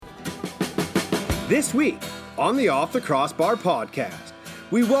This week on the Off the Crossbar podcast,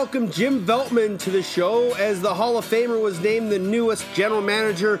 we welcome Jim Veltman to the show as the Hall of Famer was named the newest general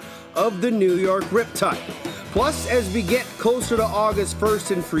manager of the New York Riptide. Plus, as we get closer to August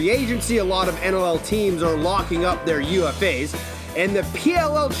 1st in free agency, a lot of NLL teams are locking up their UFAs, and the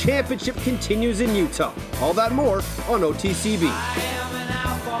PLL Championship continues in Utah. All that more on OTCB. I am an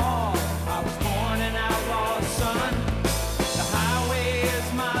outlaw. I was born an outlaw's son. The highway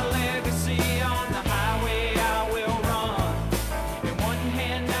is my legacy. On the highway I will run. In one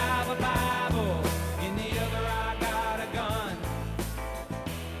hand I have a Bible, in the other I got a gun.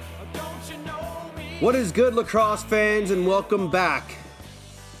 Oh, don't you know me? What is good, lacrosse fans, and welcome back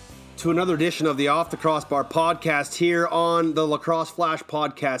to another edition of the Off the Crossbar podcast here on the Lacrosse Flash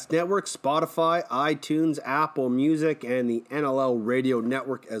Podcast Network, Spotify, iTunes, Apple Music, and the NLL Radio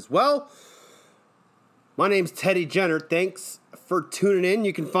Network as well. My name's Teddy Jenner. Thanks for tuning in.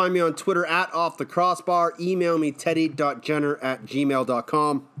 You can find me on Twitter at Off the Crossbar. Email me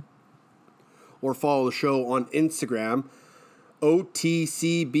teddy.jenner@gmail.com or follow the show on Instagram,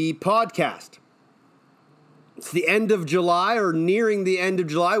 OTCB Podcast. It's the end of July, or nearing the end of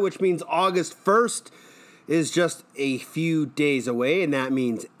July, which means August 1st is just a few days away, and that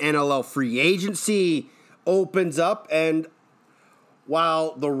means NLL free agency opens up. And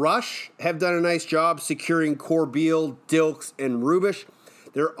while the Rush have done a nice job securing Corbeil, Dilks, and Rubish,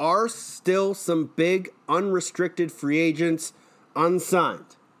 there are still some big unrestricted free agents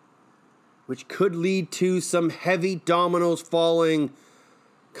unsigned, which could lead to some heavy dominoes falling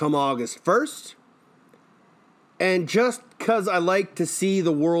come August 1st. And just because I like to see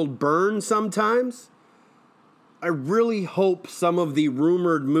the world burn sometimes, I really hope some of the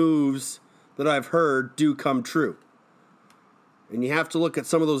rumored moves that I've heard do come true. And you have to look at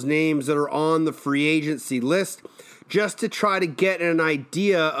some of those names that are on the free agency list just to try to get an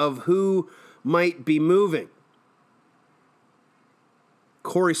idea of who might be moving.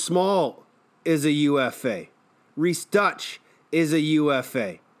 Corey Small is a UFA. Reese Dutch is a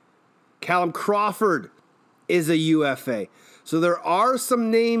UFA. Callum Crawford is a UFA. So there are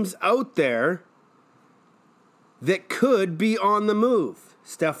some names out there that could be on the move.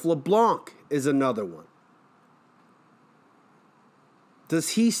 Steph LeBlanc is another one. Does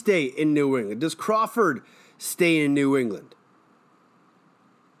he stay in New England? Does Crawford stay in New England?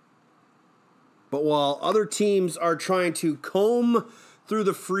 But while other teams are trying to comb through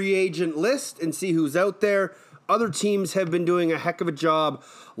the free agent list and see who's out there, other teams have been doing a heck of a job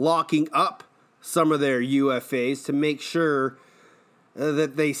locking up some of their UFAs to make sure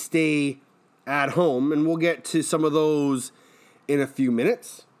that they stay at home. And we'll get to some of those in a few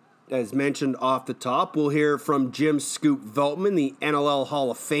minutes. As mentioned off the top, we'll hear from Jim Scoop Veltman, the NLL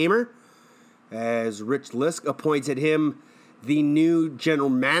Hall of Famer, as Rich Lisk appointed him the new general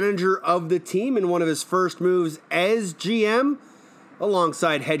manager of the team in one of his first moves as GM,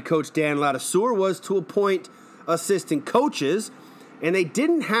 alongside head coach Dan Ladouceur, was to appoint assistant coaches. And they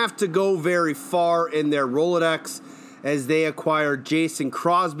didn't have to go very far in their Rolodex as they acquired Jason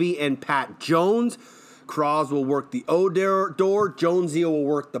Crosby and Pat Jones. Cros will work the O door, Jonesy will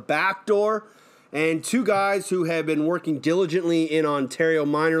work the back door. And two guys who have been working diligently in Ontario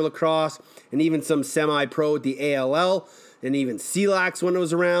minor lacrosse and even some semi-pro at the ALL and even CLAX when it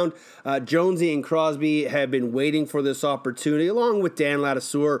was around. Jonesy and Crosby have been waiting for this opportunity, along with Dan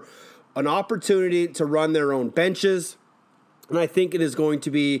Ladouceur, an opportunity to run their own benches. And I think it is going to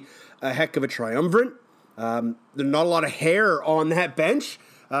be a heck of a triumvirate. There's not a lot of hair on that bench,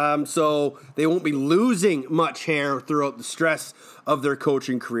 so they won't be losing much hair throughout the stress of their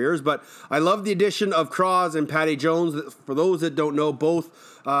coaching careers. But I love the addition of Cros and Patty Jones. For those that don't know, both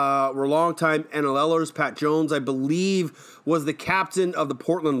were longtime NLLers. Pat Jones, I believe, was the captain of the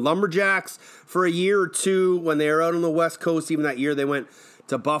Portland Lumberjacks for a year or two when they were out on the West Coast. Even that year they went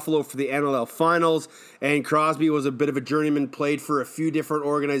to Buffalo for the NLL Finals, and Crosby was a bit of a journeyman, played for a few different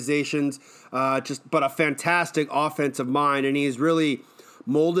organizations, but a fantastic offensive mind, and he's really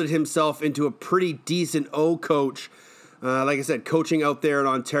molded himself into a pretty decent O coach. Like I said, coaching out there in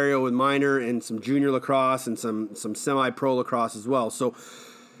Ontario with minor and some junior lacrosse and some semi-pro lacrosse as well. So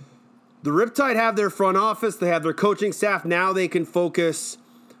the Riptide have their front office, they have their coaching staff. Now they can focus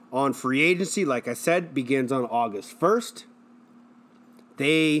on free agency. Like I said, begins on August 1st.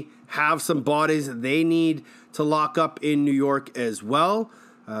 They have some bodies that they need to lock up in New York as well.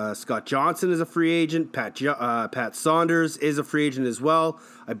 Scott Johnson is a free agent. Pat Saunders is a free agent as well.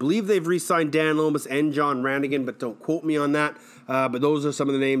 I believe they've re-signed Dan Lomas and John Rannigan, but don't quote me on that. But those are some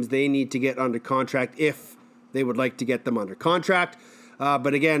of the names they need to get under contract if they would like to get them under contract.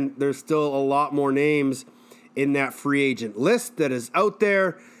 But again, there's still a lot more names in that free agent list that is out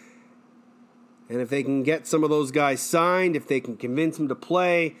there. And if they can get some of those guys signed, if they can convince them to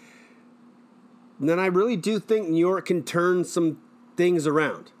play, then I really do think New York can turn some things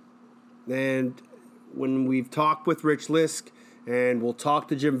around. And when we've talked with Rich Lisk, and we'll talk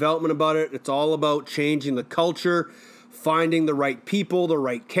to Jim Veltman about it, it's all about changing the culture, finding the right people, the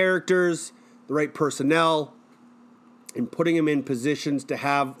right characters, the right personnel, and putting them in positions to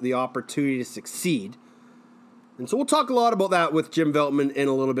have the opportunity to succeed. And so we'll talk a lot about that with Jim Veltman in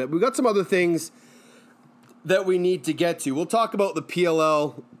a little bit. We've got some other things that we need to get to. We'll talk about the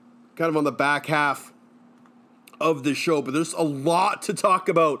PLL kind of on the back half of the show, but there's a lot to talk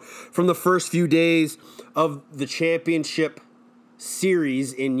about from the first few days of the championship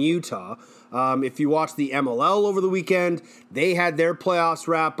series in Utah. If you watched the MLL over the weekend, they had their playoffs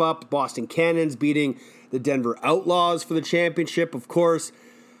wrap up. Boston Cannons beating the Denver Outlaws for the championship. Of course,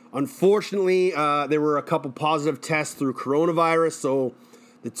 unfortunately, there were a couple positive tests through coronavirus, so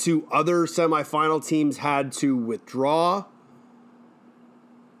the two other semifinal teams had to withdraw.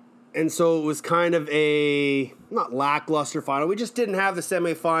 And so it was kind of a, not lackluster final. We just didn't have the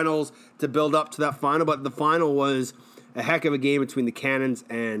semifinals to build up to that final, but the final was a heck of a game between the Cannons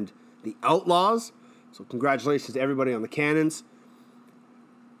and the Outlaws. So congratulations to everybody on the Cannons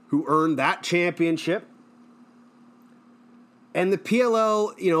who earned that championship. And the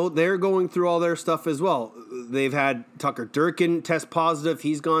PLL, you know, they're going through all their stuff as well. They've had Tucker Durkin test positive.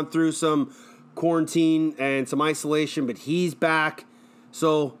 He's gone through some quarantine and some isolation, but he's back.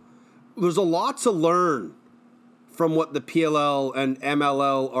 So there's a lot to learn from what the PLL and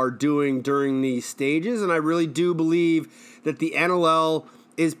MLL are doing during these stages. And I really do believe that the NLL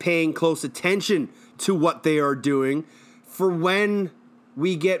is paying close attention to what they are doing for when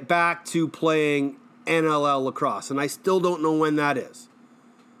we get back to playing NLL lacrosse, and I still don't know when that is.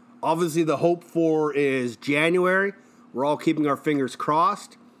 Obviously, the hope for is January. We're all keeping our fingers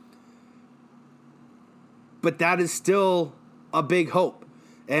crossed. But that is still a big hope.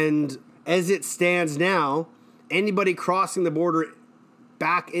 And as it stands now, anybody crossing the border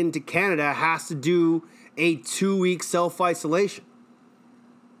back into Canada has to do a 2-week self-isolation.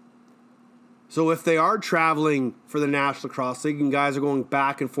 So if they are traveling for the National Lacrosse League and guys are going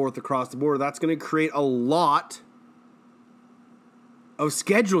back and forth across the border, that's going to create a lot of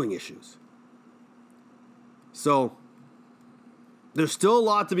scheduling issues. So there's still a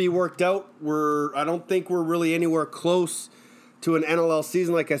lot to be worked out. I don't think we're really anywhere close to an NLL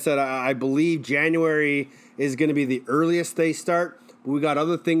season. Like I said, I believe January is going to be the earliest they start. But we got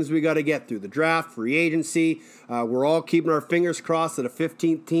other things we got to get through. The draft, free agency. We're all keeping our fingers crossed that a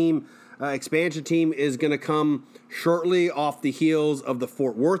 15th team expansion team is going to come shortly off the heels of the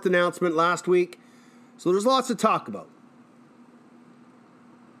Fort Worth announcement last week. So there's lots to talk about.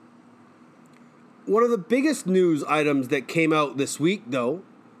 One of the biggest news items that came out this week, though,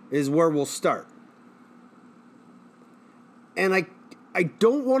 is where we'll start. And I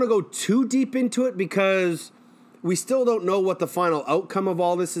don't want to go too deep into it because we still don't know what the final outcome of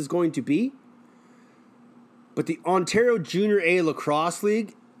all this is going to be. But the Ontario Junior A Lacrosse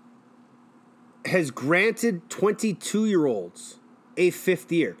League has granted 22-year-olds a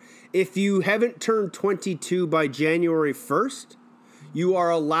 5th year. If you haven't turned 22 by January 1st, you are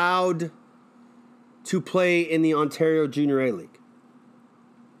allowed to play in the Ontario Junior A League.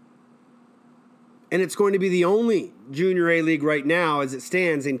 And it's going to be the only Junior A League right now, as it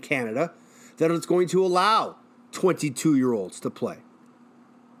stands in Canada, that it's going to allow 22-year-olds to play.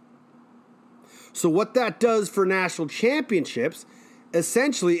 So what that does for national championships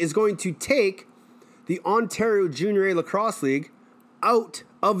essentially is going to take the Ontario Junior A Lacrosse League out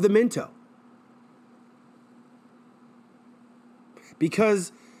of the Minto.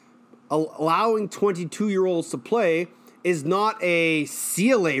 Because allowing 22-year-olds to play is not a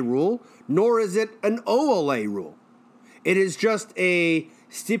CLA rule, nor is it an OLA rule. It is just a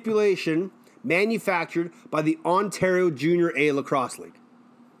stipulation manufactured by the Ontario Junior A Lacrosse League.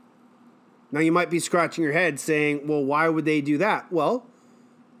 Now, you might be scratching your head saying, well, why would they do that? Well,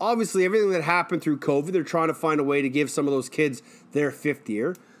 obviously, everything that happened through COVID, they're trying to find a way to give some of those kids their 5th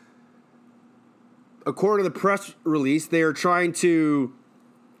year. According to the press release, they are trying to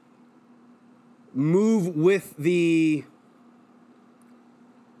move with the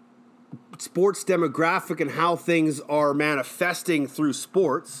sports demographic and how things are manifesting through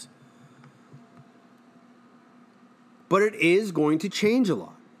sports. But it is going to change a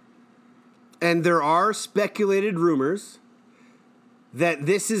lot. And there are speculated rumors that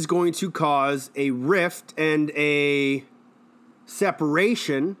this is going to cause a rift and a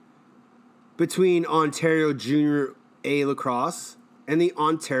separation between Ontario Junior A Lacrosse and the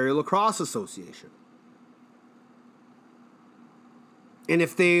Ontario Lacrosse Association. And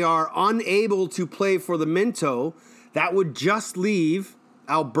if they are unable to play for the Minto, that would just leave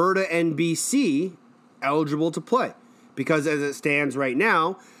Alberta and BC eligible to play. Because as it stands right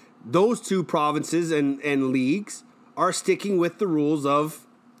now, those two provinces and leagues are sticking with the rules of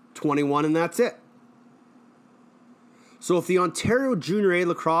 21 and that's it. So if the Ontario Junior A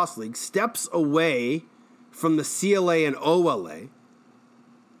Lacrosse League steps away from the CLA and OLA,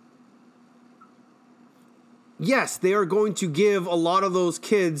 yes, they are going to give a lot of those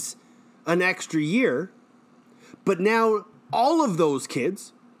kids an extra year, but now all of those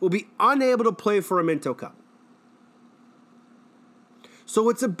kids will be unable to play for a Minto Cup. So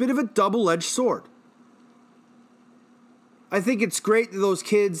it's a bit of a double-edged sword. I think it's great that those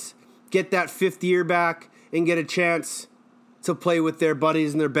kids get that fifth year back and get a chance to play with their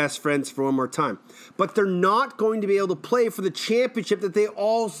buddies and their best friends for one more time. But they're not going to be able to play for the championship that they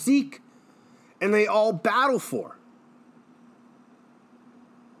all seek and they all battle for.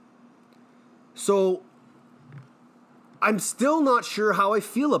 So I'm still not sure how I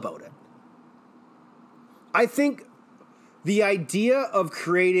feel about it. I think the idea of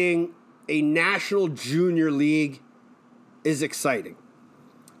creating a national junior league is exciting.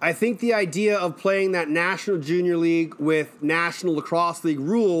 I think the idea of playing that national junior league with national lacrosse league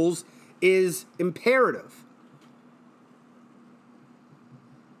rules is imperative.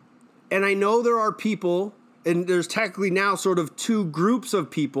 And I know there are people, and there's technically now sort of two groups of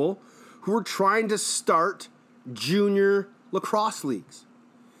people who are trying to start junior lacrosse leagues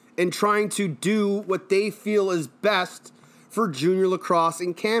and trying to do what they feel is best for junior lacrosse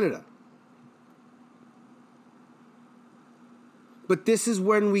in Canada. But this is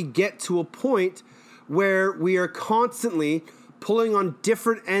when we get to a point where we are constantly pulling on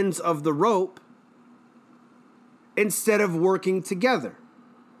different ends of the rope instead of working together.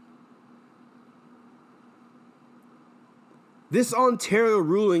 This Ontario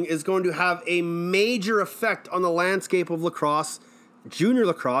ruling is going to have a major effect on the landscape of lacrosse, junior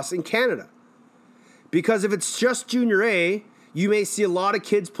lacrosse in Canada. Because if it's just junior A, you may see a lot of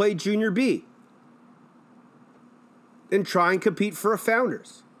kids play junior B and try and compete for a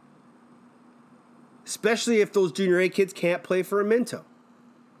Founders. Especially if those junior A kids can't play for a Minto.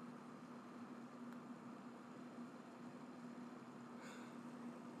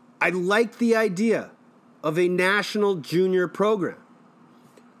 I like the idea of a national junior program,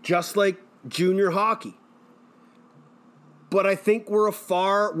 just like junior hockey. But I think we're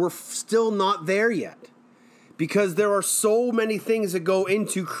still not there yet, because there are so many things that go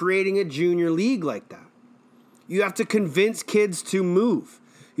into creating a junior league like that. You have to convince kids to move.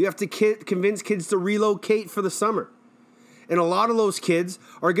 You have to convince kids to relocate for the summer. And a lot of those kids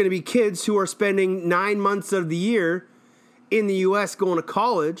are going to be kids who are spending 9 months of the year in the U.S. going to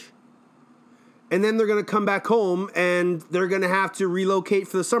college. And then they're going to come back home and they're going to have to relocate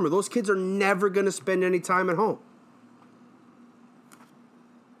for the summer. Those kids are never going to spend any time at home.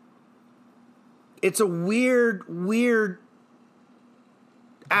 It's a weird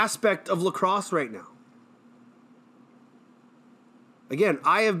aspect of lacrosse right now. Again,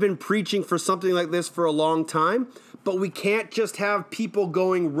 I have been preaching for something like this for a long time, but we can't just have people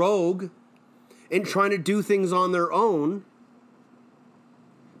going rogue and trying to do things on their own,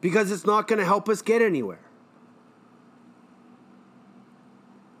 because it's not going to help us get anywhere.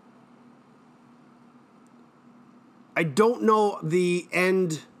 I don't know the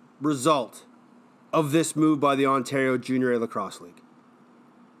end result of this move by the Ontario Junior A Lacrosse League.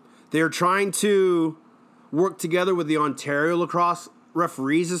 They are trying to work together with the Ontario Lacrosse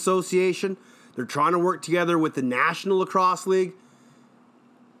Referees Association. They're trying to work together with the National Lacrosse League.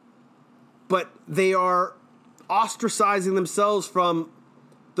 But they are ostracizing themselves from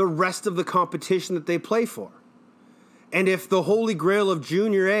the rest of the competition that they play for. And if the holy grail of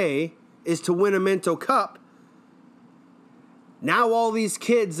Junior A is to win a Minto Cup, now all these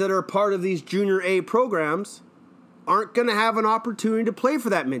kids that are part of these Junior A programs aren't going to have an opportunity to play for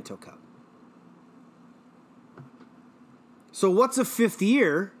that Minto Cup. So what's a fifth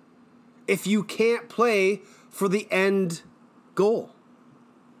year if you can't play for the end goal?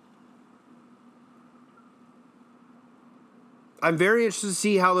 I'm very interested to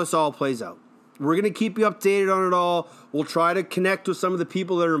see how this all plays out. We're going to keep you updated on it all. We'll try to connect with some of the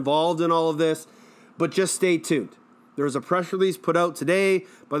people that are involved in all of this, but just stay tuned. There was a press release put out today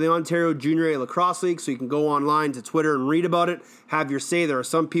by the Ontario Junior A Lacrosse League, so you can go online to Twitter and read about it, have your say. There are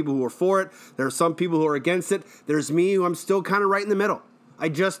some people who are for it. There are some people who are against it. There's me, who I'm still kind of right in the middle. I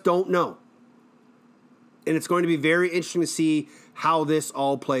just don't know. And it's going to be very interesting to see how this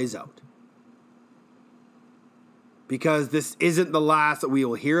all plays out. Because this isn't the last that we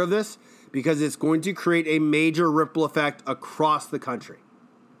will hear of this. because it's going to create a major ripple effect across the country.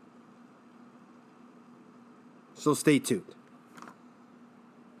 So stay tuned.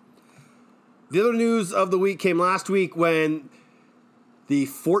 The other news of the week came last week when the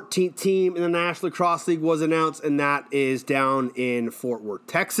 14th team in the National Lacrosse League was announced, and that is down in Fort Worth,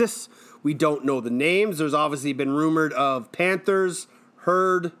 Texas. We don't know the names. There's obviously been rumored of Panthers,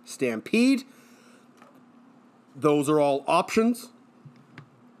 Herd, Stampede. Those are all options.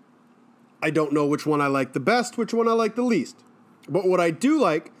 I don't know which one I like the best, which one I like the least. But what I do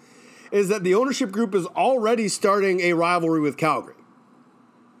like is that the ownership group is already starting a rivalry with Calgary.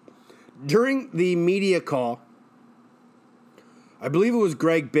 During the media call, I believe it was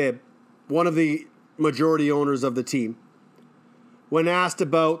Greg Bibb, one of the majority owners of the team, when asked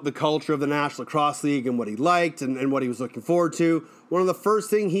about the culture of the National Lacrosse League and what he liked and what he was looking forward to, one of the first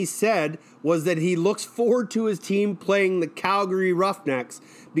things he said was that he looks forward to his team playing the Calgary Roughnecks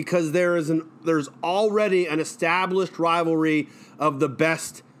because there's already an established rivalry of the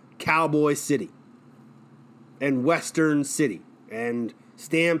best Cowboy City and Western City and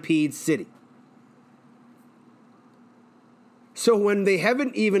Stampede City. So when they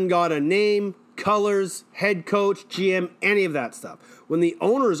haven't even got a name, colors, head coach, GM, any of that stuff, when the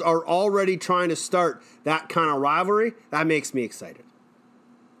owners are already trying to start that kind of rivalry, that makes me excited.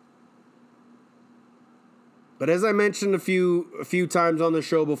 But as I mentioned a few times on the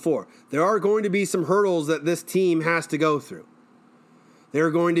show before, there are going to be some hurdles that this team has to go through. They're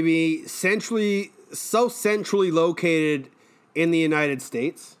going to be centrally located in the United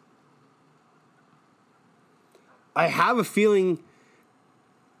States. I have a feeling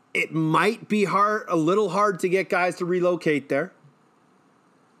it might be a little hard to get guys to relocate there.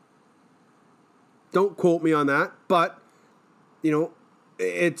 Don't quote me on that, but you know,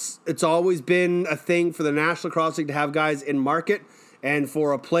 it's always been a thing for the National Lacrosse League to have guys in market, and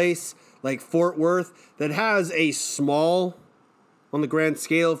for a place like Fort Worth that has a small, on the grand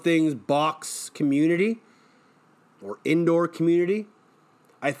scale of things, box community or indoor community,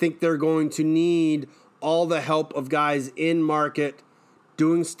 I think they're going to need all the help of guys in market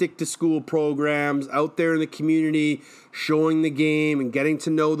doing stick-to-school programs out there in the community, showing the game and getting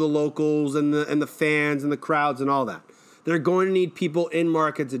to know the locals and the fans and the crowds and all that. They're going to need people in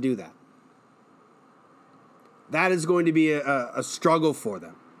market to do that. That is going to be a struggle for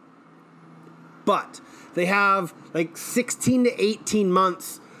them. But they have like 16 to 18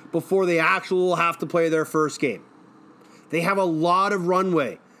 months before they actually will have to play their first game. They have a lot of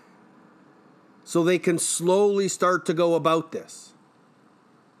runway, so they can slowly start to go about this.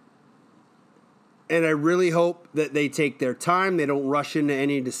 And I really hope that they take their time, they don't rush into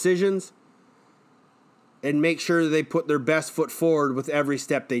any decisions, and make sure that they put their best foot forward with every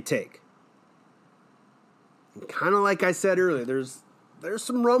step they take. Kind of like I said earlier, there's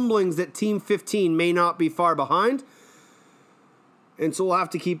some rumblings that Team 15 may not be far behind. And so we'll have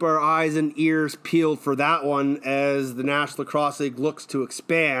to keep our eyes and ears peeled for that one as the National Lacrosse League looks to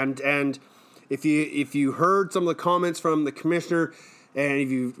expand. And if you heard some of the comments from the commissioner,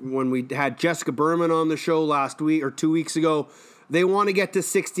 and when we had Jessica Berman on the show last week or 2 weeks ago, they want to get to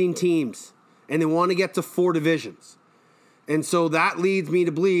 16 teams and they want to get to 4 divisions. And so that leads me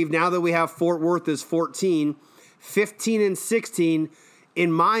to believe, now that we have Fort Worth as 14, 15 and 16,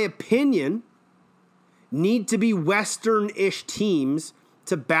 in my opinion, need to be Western-ish teams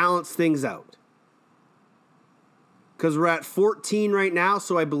to balance things out. Because we're at 14 right now,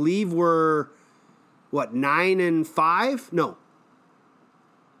 so I believe we're, 9 and 5? No.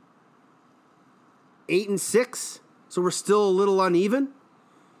 8 and 6? So we're still a little uneven.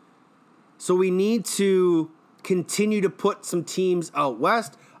 So we need to continue to put some teams out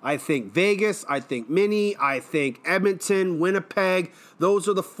west. I think Vegas, I think Mini, I think Edmonton, Winnipeg. Those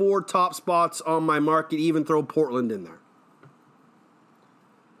are the 4 top spots on my market. Even throw Portland in there.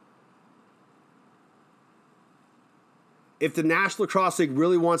 If the National Lacrosse League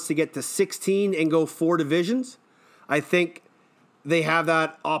really wants to get to 16 and go 4 divisions, I think they have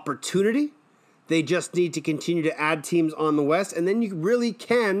that opportunity. They just need to continue to add teams on the west, and then you really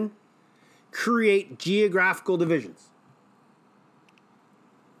can create geographical divisions.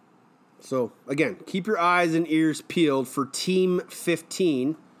 So, again, keep your eyes and ears peeled for Team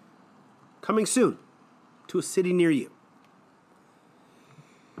 15 coming soon to a city near you.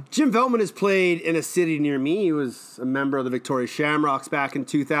 Jim Veltman has played in a city near me. He was a member of the Victoria Shamrocks back in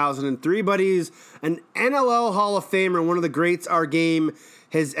 2003, but he's an NLL Hall of Famer, one of the greats our game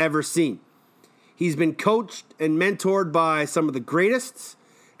has ever seen. He's been coached and mentored by some of the greatest,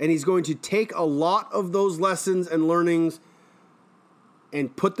 and he's going to take a lot of those lessons and learnings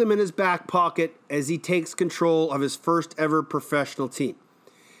and put them in his back pocket as he takes control of his first ever professional team.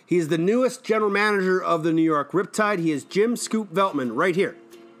 He is the newest general manager of the New York Riptide. He is Jim Scoop Veltman right here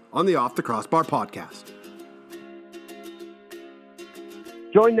on the Off the Crossbar podcast.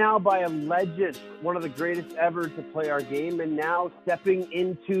 Joined now by a legend, one of the greatest ever to play our game, and now stepping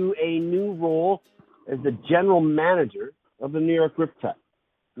into a new role as the general manager of the New York Riptide.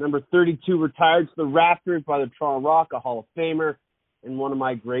 Number 32 retired to the Raptors by the Toronto Rock, a Hall of Famer, and one of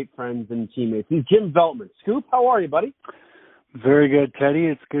my great friends and teammates. He's Jim Veltman. Scoop, how are you, buddy? Very good, Teddy.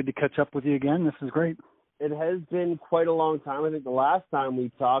 It's good to catch up with you again. This is great. It has been quite a long time. I think the last time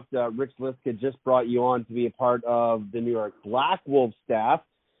we talked, Rich Liska just brought you on to be a part of the New York Black Wolves staff.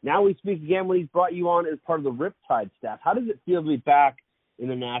 Now we speak again when he's brought you on as part of the Riptide staff. How does it feel to be back in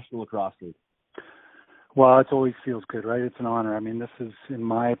the National Lacrosse League? Well, it always feels good, right? It's an honor. I mean, this is, in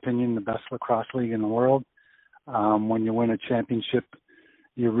my opinion, the best lacrosse league in the world. When you win a championship,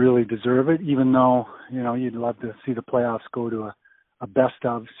 you really deserve it, even though, you know, you'd love to see the playoffs go to a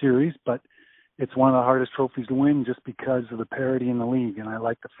best-of series. But it's one of the hardest trophies to win just because of the parity in the league. And I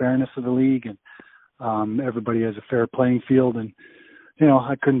like the fairness of the league, and everybody has a fair playing field. And, you know,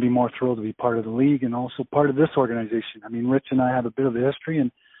 I couldn't be more thrilled to be part of the league and also part of this organization. I mean, Rich and I have a bit of a history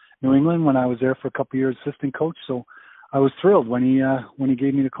in New England when I was there for a couple of years assistant coach. So I was thrilled when he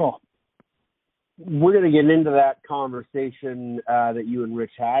gave me the call. We're going to get into that conversation that you and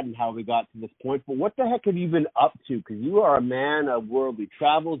Rich had and how we got to this point. But what the heck have you been up to? Because you are a man of worldly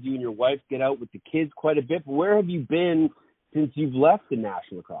travels. You and your wife get out with the kids quite a bit. But where have you been since you've left the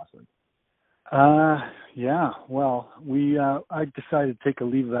National Lacrosse League? Yeah. Well, I decided to take a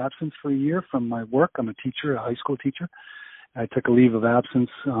leave of absence for a year from my work. I'm a teacher, a high school teacher. I took a leave of absence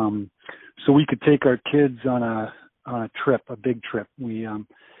so we could take our kids on a trip, a big trip.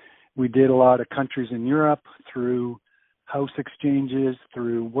 We did a lot of countries in Europe through house exchanges,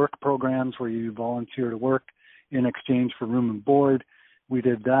 through work programs where you volunteer to work in exchange for room and board. We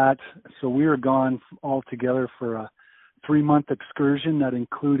did that. So we were gone all together for a 3-month excursion that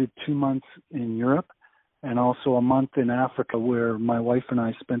included 2 months in Europe and also a month in Africa, where my wife and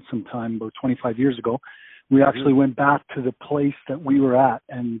I spent some time about 25 years ago. We actually went back to the place that we were at,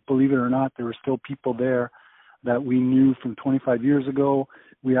 and believe it or not, there were still people there that we knew from 25 years ago.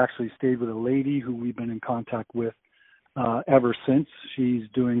 We actually stayed with a lady who we've been in contact with ever since. She's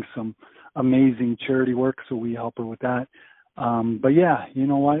doing some amazing charity work, so we help her with that. But yeah, you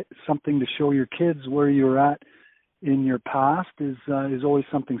know what? Something to show your kids where you're at in your past is always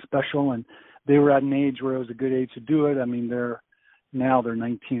something special. And they were at an age where it was a good age to do it. I mean, they're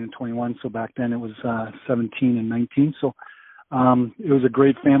 19 and 21, so back then it was 17 and 19. So it was a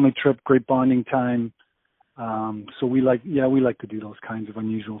great family trip, great bonding time. So we like to do those kinds of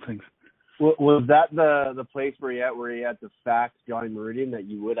unusual things. Was that the place where you had to fax Johnny Meridian that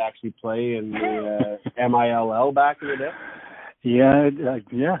you would actually play in the MILL back in the day?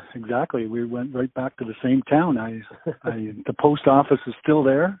 Yeah, exactly. We went right back to the same town. The post office is still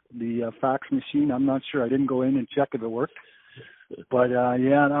there. The fax machine, I'm not sure. I didn't go in and check if it worked. But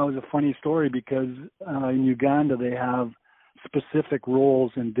yeah, that was a funny story because in Uganda they have specific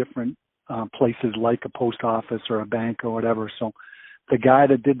roles in different places like a post office or a bank or whatever. So the guy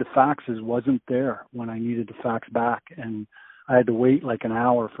that did the faxes wasn't there when I needed to fax back, and I had to wait like an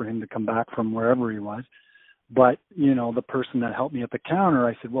hour for him to come back from wherever he was. But, you know, the person that helped me at the counter,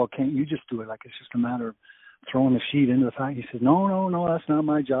 I said, well, can't you just do it? Like, it's just a matter of throwing the sheet into the fax. He said, no, that's not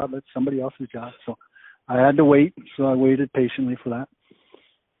my job. That's somebody else's job. So I had to wait. So I waited patiently for that.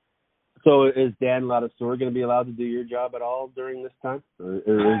 So is Dan Ladouceur going to be allowed to do your job at all during this time? Or is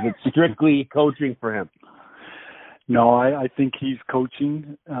it strictly coaching for him? No, I think he's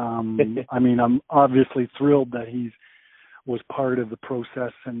coaching. I mean, I'm obviously thrilled that he was part of the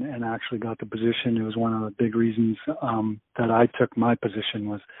process and actually got the position. It was one of the big reasons that I took my position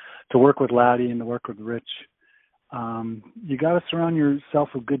was to work with Laddie and to work with Rich. You got to surround yourself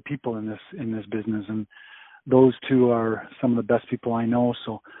with good people in this business, and those two are some of the best people I know.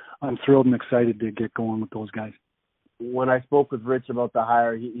 So I'm thrilled and excited to get going with those guys. When I spoke with Rich about the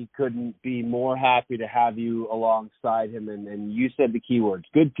hire, he couldn't be more happy to have you alongside him. And you said the key words: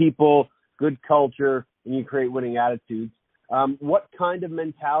 good people, good culture, and you create winning attitudes. What kind of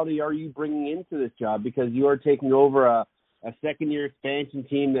mentality are you bringing into this job? Because you are taking over a second-year expansion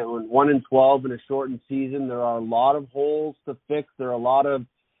team that went 1-12 in a shortened season. There are a lot of holes to fix. There are a lot of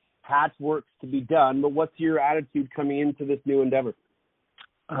patchwork to be done. But what's your attitude coming into this new endeavor?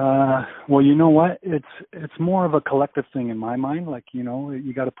 Well, you know what? It's more of a collective thing in my mind. Like, you know,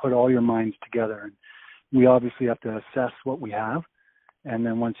 you got to put all your minds together. And we obviously have to assess what we have. And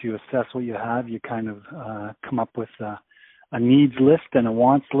then once you assess what you have, you kind of come up with a needs list and a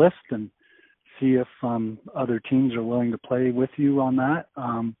wants list and see if other teams are willing to play with you on that.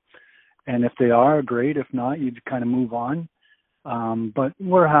 And if they are, great. If not, you kind of move on. But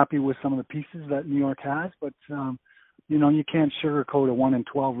we're happy with some of the pieces that New York has. But, you can't sugarcoat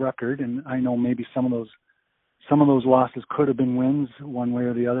a 1-12 record. And I know maybe some of those losses could have been wins one way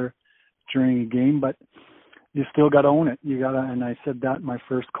or the other during a game. But you still got to own it. You got to, and I said that in my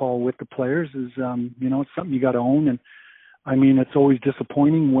first call with the players is, it's something you got to own. And I mean, it's always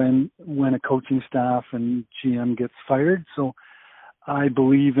disappointing when a coaching staff and GM gets fired. So I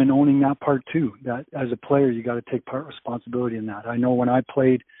believe in owning that part too, that as a player, you got to take part responsibility in that. I know when I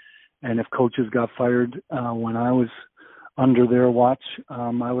played and if coaches got fired when I was under their watch,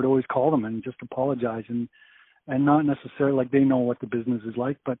 I would always call them and just apologize and not necessarily like they know what the business is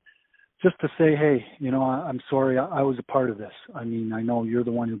like, but just to say, hey, I'm sorry, I was a part of this. I mean, I know you're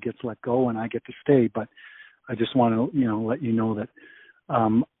the one who gets let go and I get to stay, but I just want to, let you know that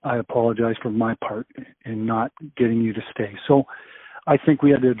I apologize for my part in not getting you to stay. So I think we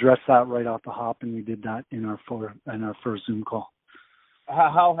had to address that right off the hop, and we did that in our first Zoom call.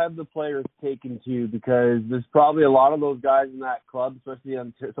 How have the players taken to you? Because there's probably a lot of those guys in that club, especially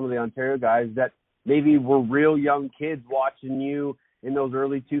some of the Ontario guys, that maybe were real young kids watching you in those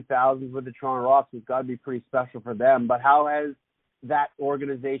early 2000s with the Toronto Rock. It's got to be pretty special for them. But how has that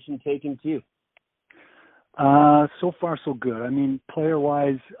organization taken to you? So far, so good. I mean,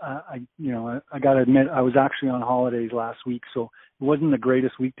 player-wise, I got to admit, I was actually on holidays last week, so it wasn't the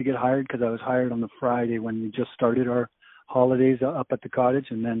greatest week to get hired because I was hired on the Friday when we just started our holidays up at the cottage,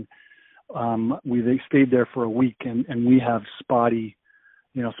 and then they stayed there for a week, and we have spotty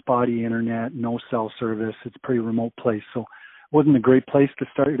internet, no cell service. It's a pretty remote place, so it wasn't a great place to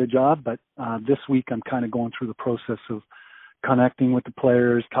start a job, but this week I'm kind of going through the process of connecting with the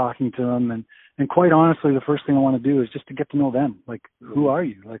players, talking to them, and quite honestly, the first thing I want to do is just to get to know them. Like, who are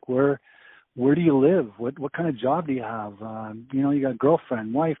you? Like, where do you live? What kind of job do you have? You got a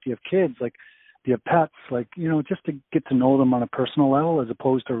girlfriend, wife, do you have kids? Like, do you have pets? Like, just to get to know them on a personal level as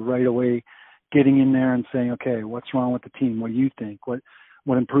opposed to right away getting in there and saying, okay, what's wrong with the team? What do you think? What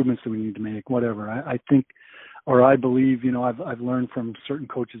improvements do we need to make? Whatever. I think, or I believe, I've learned from certain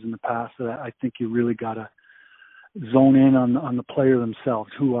coaches in the past that I think you really got to zone in on the player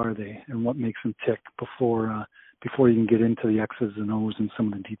themselves. Who are they and what makes them tick before you can get into the X's and O's and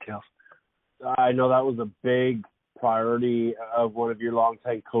some of the details. I know that was a big priority of one of your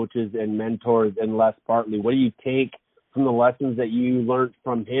longtime coaches and mentors in Les Bartley. What do you take from the lessons that you learned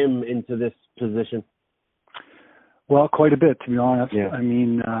from him into this position? Well, quite a bit, to be honest. Yeah. I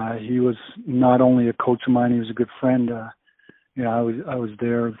mean, he was not only a coach of mine, he was a good friend. I was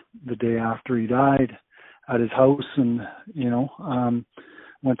there the day after he died at his house, and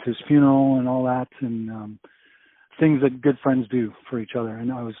went to his funeral and all that, and things that good friends do for each other.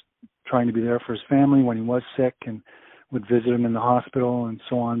 And I was trying to be there for his family when he was sick, and would visit him in the hospital and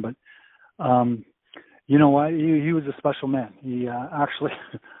so on. But you know what? He was a special man. He actually,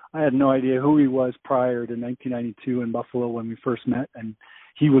 I had no idea who he was prior to 1992 in Buffalo when we first met, and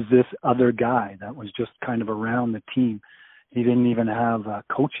he was this other guy that was just kind of around the team. He didn't even have a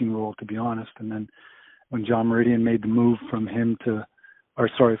coaching role, to be honest. And then when John Meridian made the move from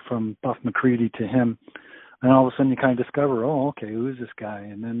Buff McCready to him, and all of a sudden you kind of discover, oh, okay, who is this guy?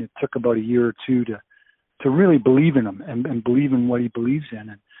 And then it took about a year or two to really believe in him and believe in what he believes in.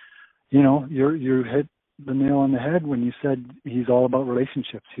 And, you hit the nail on the head when you said he's all about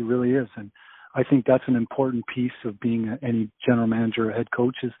relationships. He really is. And I think that's an important piece of being any general manager or head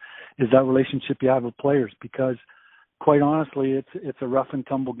coach is that relationship you have with players, because quite honestly, it's a rough and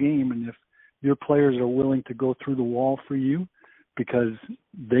tumble game. And if your players are willing to go through the wall for you because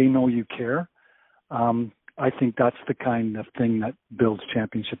they know you care, I think that's the kind of thing that builds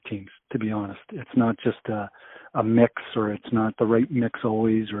championship teams, to be honest. It's not just a mix, or it's not the right mix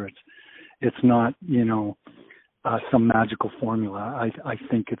always, or it's not, some magical formula. I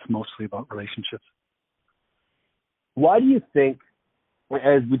think it's mostly about relationships. Why do you think,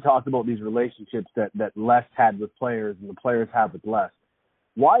 as we talked about these relationships that Les had with players and the players have with Les,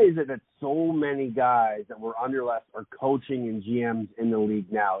 why is it that so many guys that were under Les are coaching and GMs in the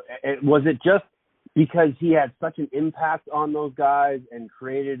league now? Was it just because he had such an impact on those guys and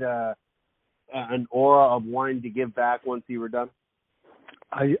created an aura of wanting to give back once he were done?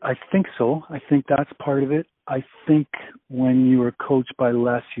 I think so. I think that's part of it. I think when you are coached by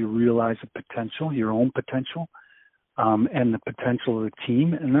Les, you realize the potential, your own potential, and the potential of the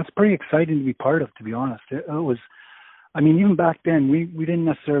team. And that's pretty exciting to be part of, to be honest. It was, even back then, we didn't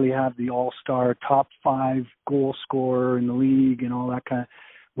necessarily have the all-star top 5 goal scorer in the league and all that kind of.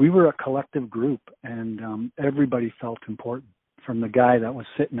 We were a collective group, and everybody felt important, from the guy that was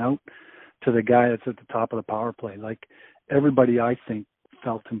sitting out to the guy that's at the top of the power play. Like, everybody, I think,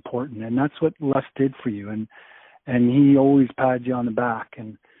 felt important, and that's what Les did for you. And he always patted you on the back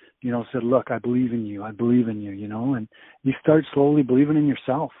and, you know, said, look, I believe in you, you know, and you start slowly believing in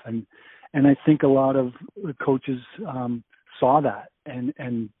yourself. And I think a lot of the coaches saw that,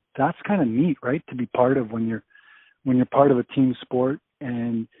 and that's kind of neat, right? To be part of when you're part of a team sport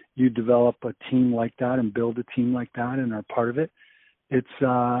and you develop a team like that and build a team like that and are part of it. It's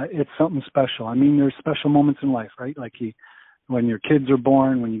something special. I mean, there's special moments in life, right? Like when your kids are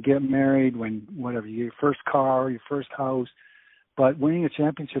born, when you get married, when whatever, you get your first car, your first house. But winning a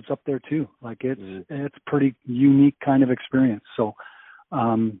championship's up there too. Like, it's pretty unique kind of experience. So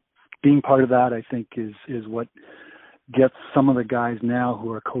being part of that, I think, is what gets some of the guys now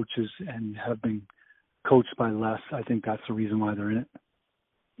who are coaches and have been coached by Les. I think that's the reason why they're in it.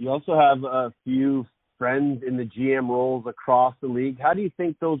 You also have a few friends in the GM roles across the league. How do you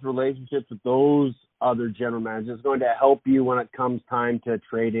think those relationships with those other general managers is going to help you when it comes time to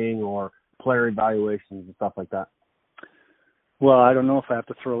trading or player evaluations and stuff like that? Well, I don't know if I have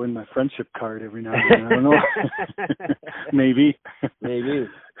to throw in my friendship card every now and then. I don't know. Maybe.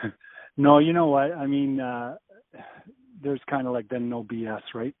 No, you know what? I mean, there's kind of like then no BS,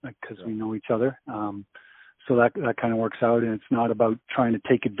 right? Like, because we know each other. So that kind of works out, and it's not about trying to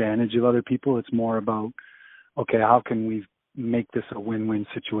take advantage of other people. It's more about, okay, how can we make this a win-win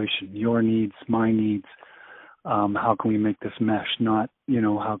situation? Your needs, my needs. How can we make this mesh? Not, you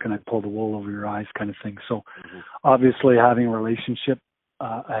know, how can I pull the wool over your eyes kind of thing. So obviously having a relationship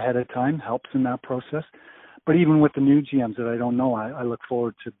ahead of time helps in that process. But even with the new GMs that I don't know, I look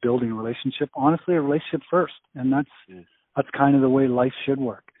forward to building a relationship. Honestly, a relationship first. And that's kind of the way life should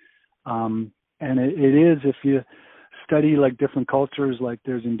work. And it is, if you study like different cultures, like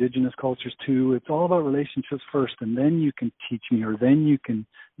there's indigenous cultures too, it's all about relationships first. And then you can teach me, or then you can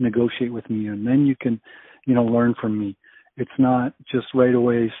negotiate with me, and then you can, you know, learn from me. It's not just right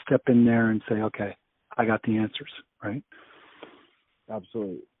away step in there and say, okay, I got the answers, right?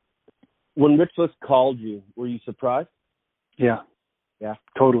 Absolutely. When Rich Lisk called you, were you surprised? Yeah,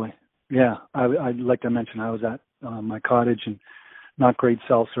 totally. Yeah, I like I mentioned, I was at my cottage, and not great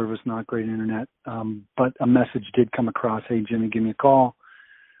cell service, not great internet, but a message did come across, hey, Jimmy, give me a call.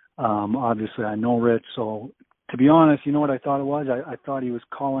 Obviously, I know Rich, so to be honest, you know what I thought it was? I thought he was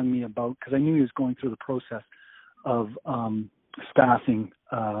calling me about, because I knew he was going through the process of staffing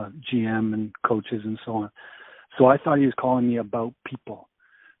GM and coaches and so on. So I thought he was calling me about people,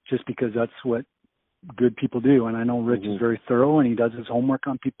 just because that's what good people do. And I know Rich is very thorough, and he does his homework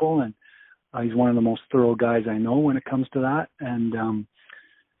on people, and he's one of the most thorough guys I know when it comes to that. And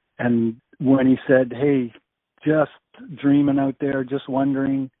when he said, hey, just dreaming out there, just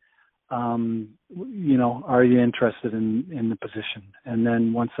wondering, you know, are you interested in the position? And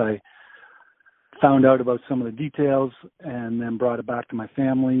then once I found out about some of the details and then brought it back to my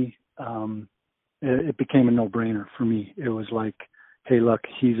family, it became a no-brainer for me. It was like, hey, look,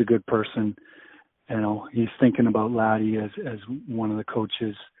 he's a good person. You know, he's thinking about Laddie as one of the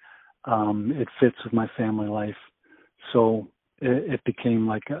coaches. It fits with my family life. So it became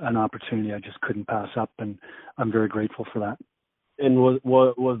like an opportunity I just couldn't pass up, and I'm very grateful for that. And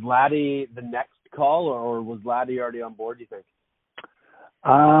was Laddie the next call, or was Laddie already on board, do you think?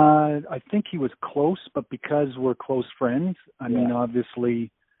 I think he was close, but because we're close friends, I mean,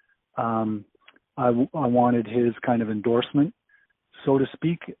 obviously, I wanted his kind of endorsement, so to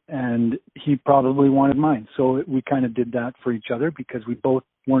speak, and he probably wanted mine. So we kind of did that for each other because we both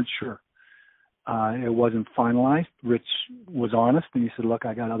weren't sure. It wasn't finalized. Rich was honest, and he said, look,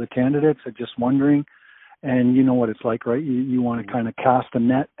 I got other candidates. I'm just wondering. And you know what it's like, right? You want to kind of cast a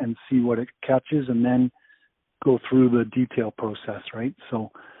net and see what it catches, and then go through the detail process, right?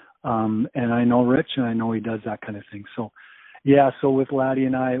 So, and I know Rich, and I know he does that kind of thing. So, yeah, so with Laddie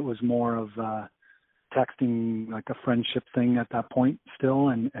and I, it was more of texting, like a friendship thing at that point still,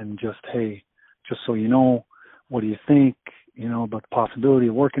 and just, hey, just so you know, what do you think, you know, about the possibility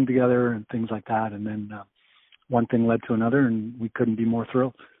of working together and things like that. And then one thing led to another, and we couldn't be more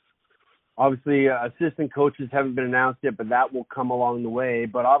thrilled. Obviously, assistant coaches haven't been announced yet, but that will come along the way.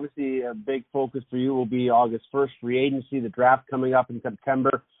 But obviously, a big focus for you will be August 1st, free agency, the draft coming up in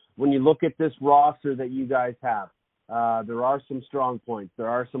September. When you look at this roster that you guys have, there are some strong points. There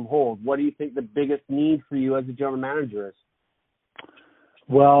are some holes. What do you think the biggest need for you as a general manager is?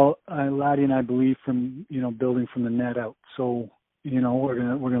 Well, Laddie and I believe from, you know, building from the net out. So, you know, we're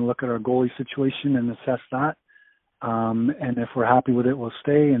gonna look at our goalie situation and assess that. And if we're happy with it, we'll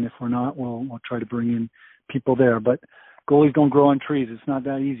stay. And if we're not, we'll try to bring in people there. But goalies don't grow on trees. It's not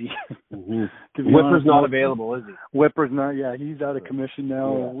that easy. Whipper's not available, is he? Whipper's not. Yeah, he's out of commission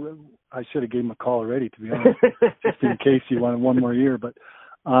now. I should have gave him a call already, to be honest, just in case he wanted one more year. But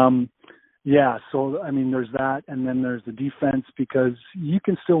yeah, so I mean, there's that, and then there's the defense, because you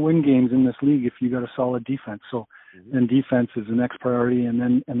can still win games in this league if you got a solid defense. So, and defense is the next priority, and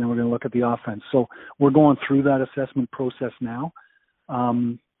then we're going to look at the offense. So we're going through that assessment process now,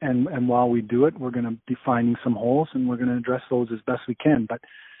 and while we do it, we're going to be finding some holes, and we're going to address those as best we can. But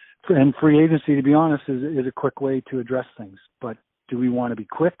and free agency, to be honest, is a quick way to address things. But do we want to be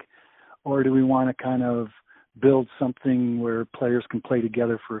quick, or do we want to kind of build something where players can play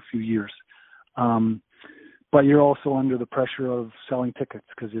together for a few years? But you're also under the pressure of selling tickets,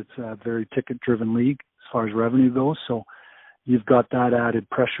 because it's a very ticket-driven league as far as revenue goes. So you've got that added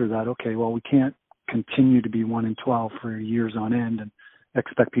pressure that, okay, well, we can't continue to be 1-12 for years on end and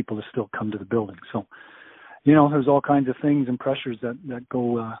expect people to still come to the building. So, you know, there's all kinds of things and pressures that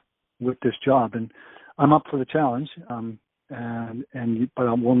go with this job, and I'm up for the challenge.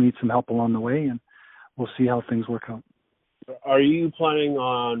 But we'll need some help along the way, and we'll see how things work out. Are you planning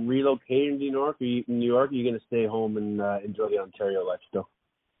on relocating to New York? Are you going to stay home and enjoy the Ontario life still?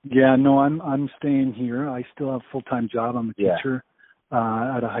 Yeah, no, I'm staying here. I still have a full-time job. I'm a teacher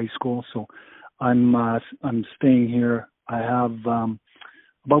at a high school, so I'm staying here. I have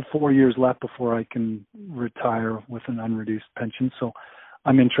about 4 years left before I can retire with an unreduced pension, so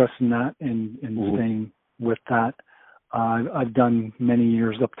I'm interested in that and staying with that. I've done many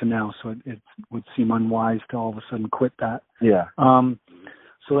years up to now, so it would seem unwise to all of a sudden quit that. Yeah.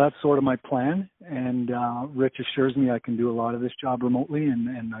 So that's sort of my plan, and Rich assures me I can do a lot of this job remotely,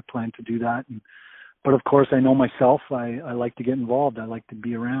 and I plan to do that. But of course, I know myself. I like to get involved. I like to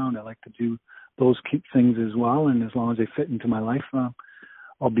be around. I like to do those things as well, and as long as they fit into my life,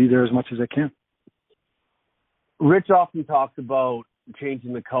 I'll be there as much as I can. Rich often talks about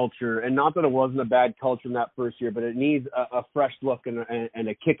changing the culture, and not that it wasn't a bad culture in that first year, but it needs a fresh look and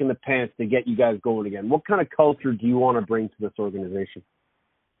a kick in the pants to get you guys going again. What kind of culture do you want to bring to this organization?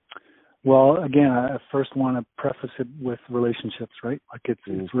 Well, again, I first want to preface it with relationships, right? Like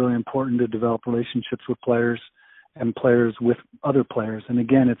it's really important to develop relationships with players and players with other players. And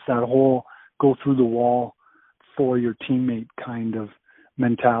again, it's that whole go through the wall for your teammate kind of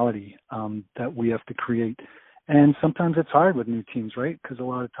mentality that we have to create. And sometimes it's hard with new teams, right? Because a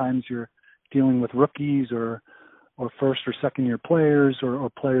lot of times you're dealing with rookies or first or second year players or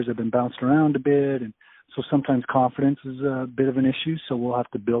players that have been bounced around a bit. And so sometimes confidence is a bit of an issue. So we'll have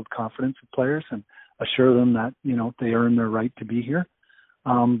to build confidence with players and assure them that, you know, they earn their right to be here.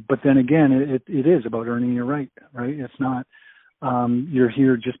 But then again, it is about earning your right? It's not you're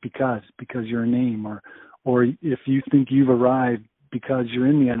here just because you're a name or if you think you've arrived because you're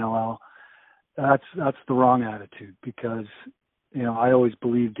in the NLL. That's the wrong attitude, because, you know, I always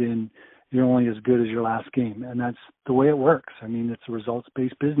believed in you're only as good as your last game, and that's the way it works. I mean, it's a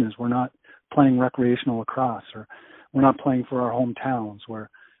results-based business. We're not playing recreational lacrosse, or we're not playing for our hometowns where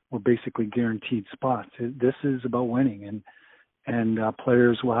we're basically guaranteed spots. This is about winning, and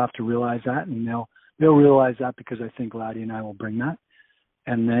players will have to realize that, and they'll realize that, because I think Laddie and I will bring that.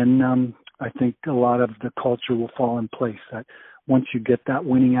 And then I think a lot of the culture will fall in place, that once you get that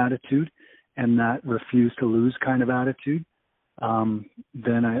winning attitude and that refuse to lose kind of attitude,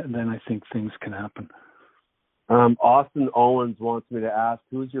 then I think things can happen. Austin Owens wants me to ask,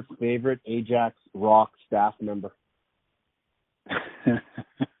 who's your favorite Ajax Rock staff member?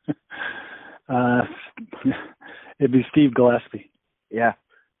 It'd be Steve Gillespie. Yeah,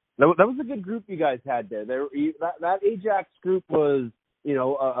 that was a good group you guys had there. That Ajax group was, you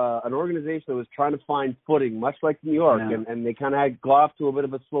know, an organization that was trying to find footing, much like New York, and they kind of had got off to a bit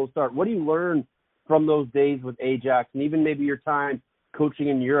of a slow start. What do you learn from those days with Ajax, and even maybe your time coaching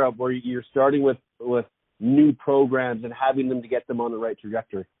in Europe, where you're starting with new programs and having them to get them on the right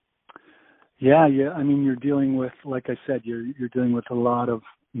trajectory? Yeah. I mean, you're dealing with, like I said, you're dealing with a lot of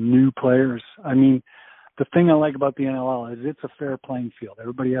new players. I mean, the thing I like about the NLL is it's a fair playing field.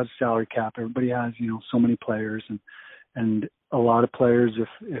 Everybody has a salary cap. Everybody has, you know, so many players, and a lot of players,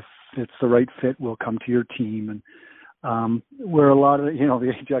 if it's the right fit, will come to your team. And where a lot of, you know,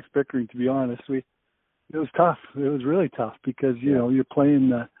 the Ajax bickering, to be honest, it was tough. It was really tough, because, you know, you're playing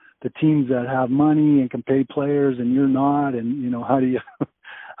the teams that have money and can pay players, and you're not. And, you know, how do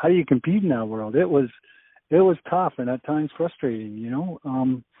you compete in that world? It was tough, and at times frustrating, you know.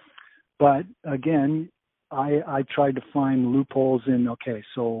 But again, I tried to find loopholes in, okay,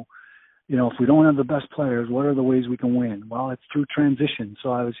 so, you know, if we don't have the best players, what are the ways we can win? Well, it's through transition.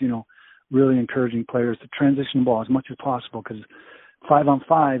 So I was, you know, really encouraging players to transition the ball as much as possible, because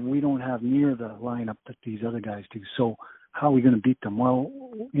 5-on-5, we don't have near the lineup that these other guys do. So how are we going to beat them? Well,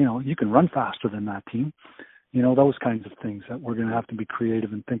 you know, you can run faster than that team. those kinds of things that we're going to have to be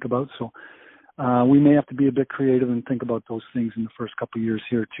creative and think about. So we may have to be a bit creative and think about those things in the first couple of years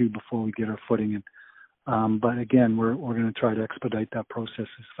here too before we get our footing in. But again, we're going to try to expedite that process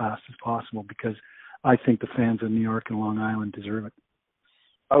as fast as possible because I think the fans of New York and Long Island deserve it.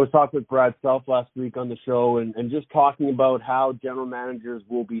 I was talking with Brad Self last week on the show and just talking about how general managers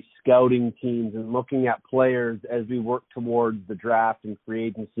will be scouting teams and looking at players as we work towards the draft and free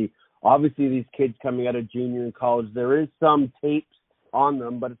agency. Obviously, these kids coming out of junior and college, there is some tapes on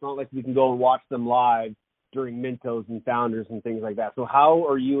them, but it's not like we can go and watch them live during Mintos and Founders and things like that. So how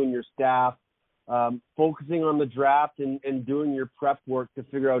are you and your staff focusing on the draft and doing your prep work to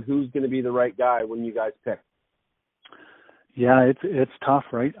figure out who's going to be the right guy when you guys pick? Yeah, it's tough,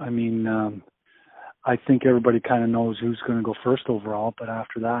 right? I mean, I think everybody kind of knows who's going to go first overall, but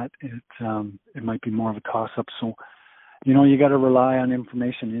after that, it might be more of a toss-up. So, you got to rely on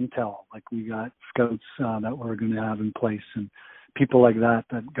information, intel. Like we got scouts that we're going to have in place, and people like that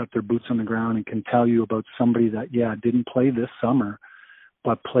got their boots on the ground and can tell you about somebody that didn't play this summer,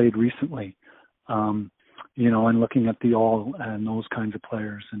 but played recently. And looking at the all and those kinds of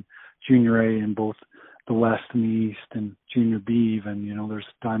players and junior A in both the West and the East and junior B even, there's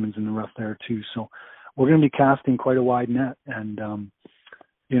diamonds in the rough there too. So we're going to be casting quite a wide net and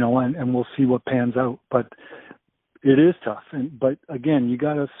we'll see what pans out, but it is tough. But again, you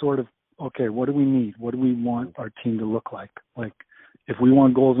got to sort of, okay, what do we need? What do we want our team to look like? Like if we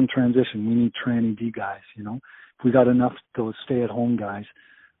want goals in transition, we need tranny D guys, if we got enough to stay at home guys,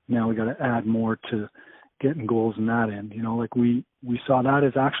 now we got to add more to getting goals in that end. Like we saw that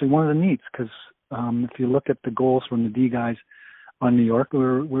as actually one of the needs because if you look at the goals from the D guys on New York,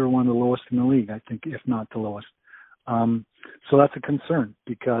 we're one of the lowest in the league, I think, if not the lowest. So that's a concern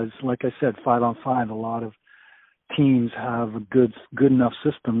because, like I said, 5-on-5, a lot of teams have good enough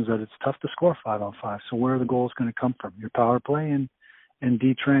systems that it's tough to score 5-on-5. So where are the goals going to come from? Your power play and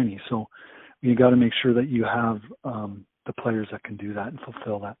D tranny. So you got to make sure that you have the players that can do that and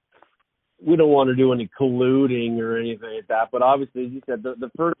fulfill that. We don't want to do any colluding or anything like that, but obviously, as you said,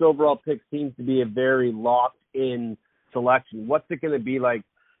 the first overall pick seems to be a very locked-in selection. What's it going to be like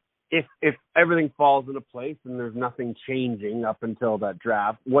if everything falls into place and there's nothing changing up until that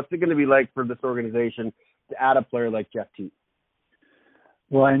draft? What's it going to be like for this organization to add a player like Jeff Teat?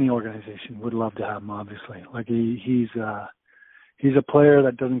 Well, any organization would love to have him, obviously. Like he's a player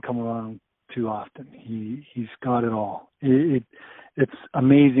that doesn't come around too often. He's got it all. It's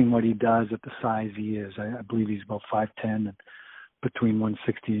amazing what he does at the size he is. I believe he's about 5'10" and between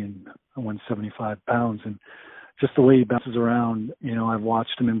 160 and 175 pounds. And just the way he bounces around, I've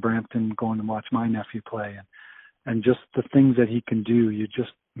watched him in Brampton going to watch my nephew play. And just the things that he can do, you're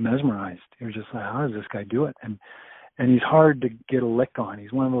just mesmerized. You're just like, how does this guy do it? And he's hard to get a lick on.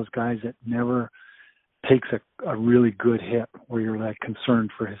 He's one of those guys that never takes a really good hit where you're like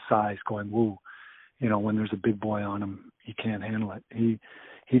concerned for his size going, woo, when there's a big boy on him, he can't handle it.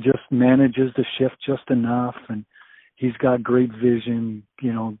 He just manages to shift just enough, and he's got great vision.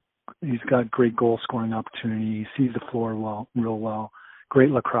 He's got great goal scoring opportunity. He sees the floor real well.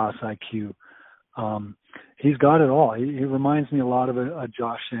 Great lacrosse IQ. He's got it all. He reminds me a lot of a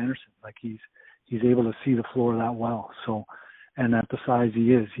Josh Sanderson. Like he's able to see the floor that well. So, and at the size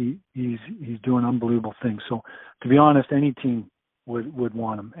he is, he's doing unbelievable things. So, to be honest, any team would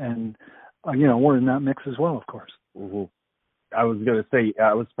want him, and we're in that mix as well, of course. Mm-hmm. I was going to say,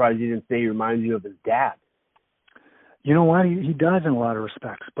 I was surprised you didn't say he reminds you of his dad. You know what? He does in a lot of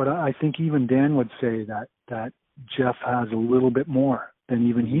respects, but I think even Dan would say that Jeff has a little bit more than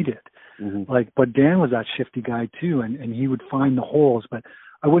even he did. Mm-hmm. But Dan was that shifty guy too, and he would find the holes. But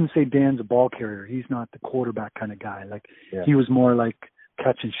I wouldn't say Dan's a ball carrier. He's not the quarterback kind of guy. He was more like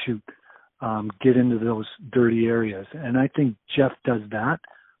catch and shoot, get into those dirty areas. And I think Jeff does that.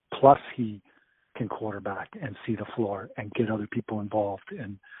 Plus he can quarterback and see the floor and get other people involved.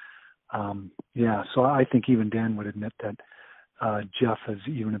 And so I think even Dan would admit that Jeff is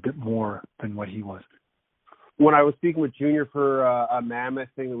even a bit more than what he was. When I was speaking with Junior for a Mammoth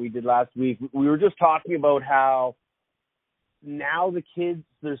thing that we did last week, we were just talking about how now the kids,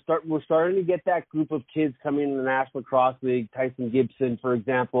 we're starting to get that group of kids coming in the National Lacrosse League. Tyson Gibson, for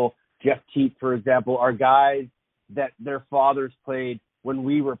example, Jeff Teat, for example, are guys that their fathers played when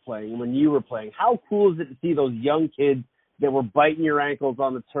we were playing, when you were playing. How cool is it to see those young kids that were biting your ankles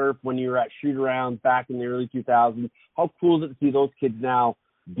on the turf when you were at shoot-arounds back in the early 2000s? How cool is it to see those kids now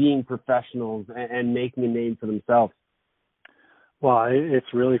being professionals and making a name for themselves? Well,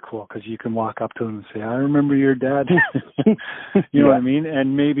 it's really cool because you can walk up to them and say, I remember your dad. You know what I mean?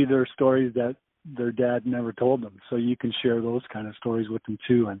 And maybe there are stories that their dad never told them. So you can share those kind of stories with them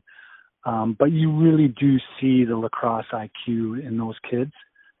too. And But you really do see the lacrosse IQ in those kids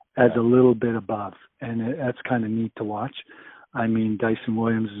as a little bit above, and that's kind of neat to watch. I mean, Dyson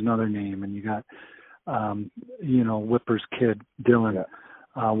Williams is another name, and you got, Whipper's kid, Dylan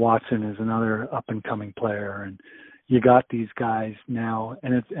Watson is another up-and-coming player, and you got these guys now,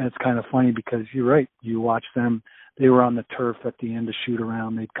 and it's kind of funny because you're right. You watch them; they were on the turf at the end of shoot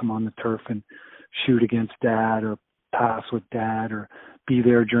around. They'd come on the turf and shoot against Dad or pass with Dad or be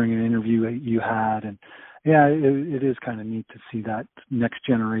there during an interview that you had, and it is kind of neat to see that next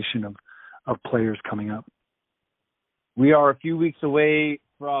generation of players coming up. We are a few weeks away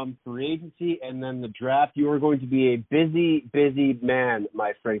from free agency and then the draft. You are going to be a busy, busy man,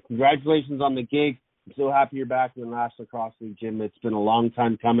 my friend. Congratulations on the gig. I'm so happy you're back in the National Lacrosse League, Jim. It's been a long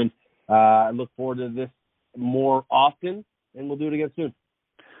time coming. I look forward to this more often, and we'll do it again soon.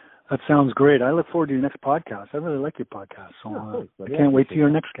 That sounds great. I look forward to your next podcast. I really like your podcast, so I can't wait to your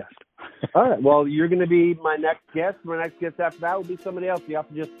next guest. All right. Well, you're going to be my next guest. My next guest after that will be somebody else. You have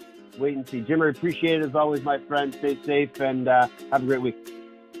to just wait and see. Jim, I appreciate it as always, my friend. Stay safe and have a great week.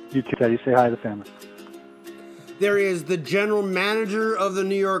 You too, Teddy. Say hi to the family. There is the general manager of the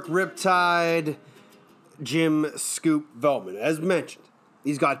New York Riptide, Jim Scoop Veltman. As mentioned,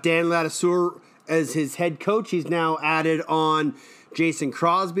 he's got Dan Ladouceur as his head coach. He's now added on Jason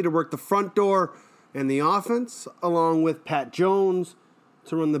Crosby to work the front door and the offense, along with Pat Jones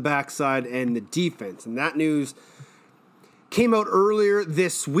to run the backside and the defense. And that news came out earlier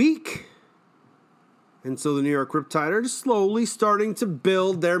this week. And so the New York Riptide are just slowly starting to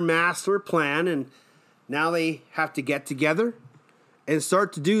build their master plan. And now they have to get together and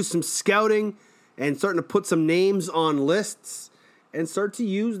start to do some scouting and starting to put some names on lists and start to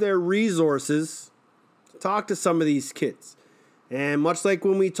use their resources to talk to some of these kids. And much like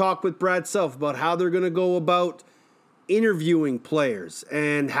when we talked with Brad Self about how they're going to go about interviewing players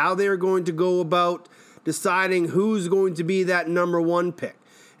and how they're going to go about deciding who's going to be that number one pick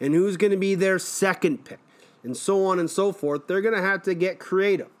and who's going to be their second pick and so on and so forth, they're going to have to get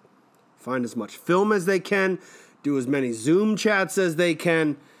creative. Find as much film as they can, do as many Zoom chats as they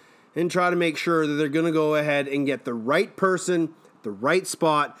can, and try to make sure that they're going to go ahead and get the right person, the right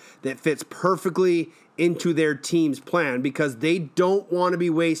spot that fits perfectly into their team's plan, because they don't want to be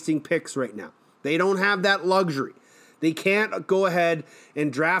wasting picks right now. They don't have that luxury. They can't go ahead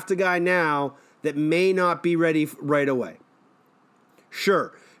and draft a guy now that may not be ready right away.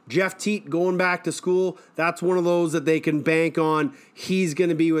 Sure, Jeff Teat going back to school, that's one of those that they can bank on. He's going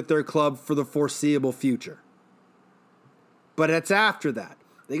to be with their club for the foreseeable future. But it's after that.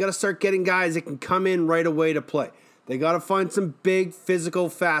 They got to start getting guys that can come in right away to play. They got to find some big, physical,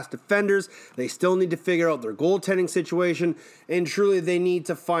 fast defenders. They still need to figure out their goaltending situation. And truly, they need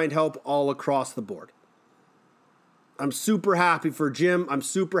to find help all across the board. I'm super happy for Jim. I'm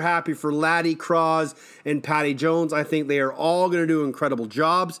super happy for Laddie, Cross, and Patty Jones. I think they are all going to do incredible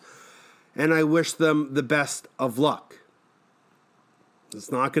jobs. And I wish them the best of luck.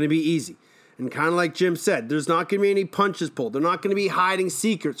 It's not going to be easy. And kind of like Jim said, there's not going to be any punches pulled. They're not going to be hiding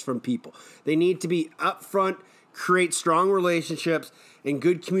secrets from people. They need to be upfront, create strong relationships and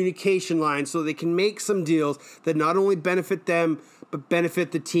good communication lines so they can make some deals that not only benefit them, but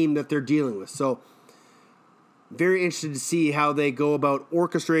benefit the team that they're dealing with. So, very interested to see how they go about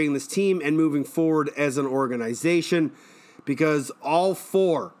orchestrating this team and moving forward as an organization, because all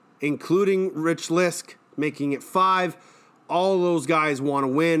four, including Rich Lisk, making it 5, all of those guys want to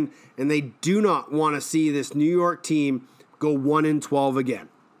win, and they do not want to see this New York team go 1-12 again.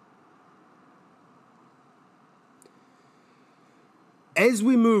 As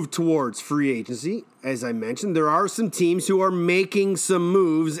we move towards free agency, as I mentioned, there are some teams who are making some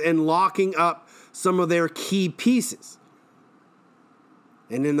moves and locking up some of their key pieces.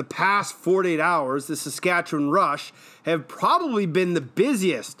 And in the past 48 hours, the Saskatchewan Rush have probably been the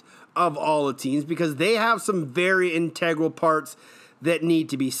busiest of all the teams because they have some very integral parts that need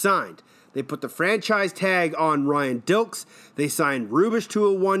to be signed. They put the franchise tag on Ryan Dilks. They signed Rubish to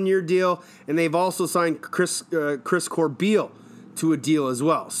a 1-year deal, and they've also signed Chris Corbeil to a deal as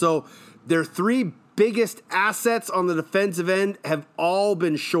well. So their 3 biggest assets on the defensive end have all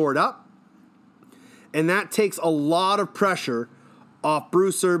been shored up. And that takes a lot of pressure off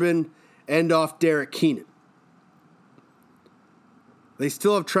Bruce Urban and off Derek Keenan. They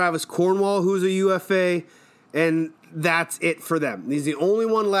still have Travis Cornwall, who's a UFA, and that's it for them. He's the only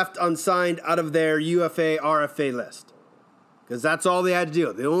one left unsigned out of their UFA, RFA list. Because that's all they had to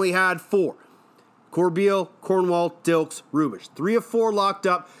do. They only had 4. Corbeil, Cornwall, Dilks, Rubish. 3 of 4 locked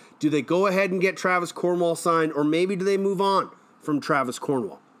up. Do they go ahead and get Travis Cornwall signed, or maybe do they move on from Travis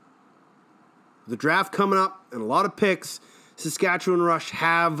Cornwall? The draft coming up and a lot of picks, Saskatchewan Rush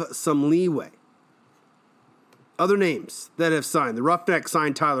have some leeway. Other names that have signed. The Roughnecks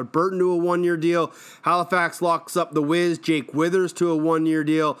signed Tyler Burton to a 1-year deal. Halifax locks up the Wiz, Jake Withers, to a 1-year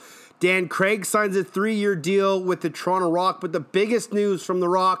deal. Dan Craig signs a 3-year deal with the Toronto Rock. But the biggest news from the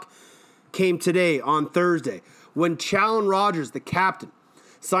Rock came today on Thursday when Challen Rogers, the captain,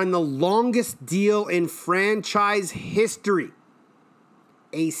 signed the longest deal in franchise history.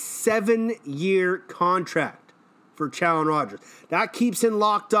 A 7-year contract for Challen Rogers. That keeps him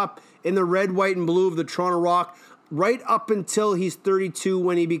locked up in the red, white, and blue of the Toronto Rock right up until he's 32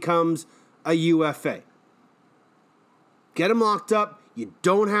 when he becomes a UFA. Get him locked up. You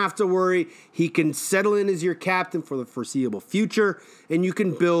don't have to worry. He can settle in as your captain for the foreseeable future, and you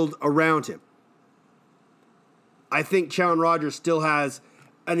can build around him. I think Challen Rogers still has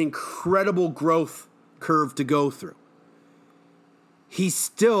an incredible growth curve to go through. He's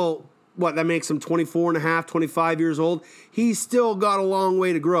still, that makes him 24 and a half, 25 years old. He's still got a long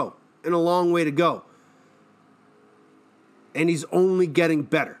way to grow and a long way to go. And he's only getting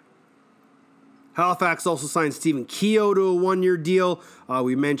better. Halifax also signed Stephen Keogh to a 1-year deal.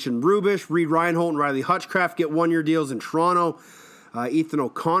 We mentioned Rubish, Reed Reinhold, and Riley Hutchcraft get 1-year deals in Toronto. Ethan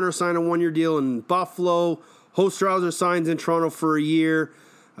O'Connor signed a 1-year deal in Buffalo. Hostrauser signs in Toronto for a year.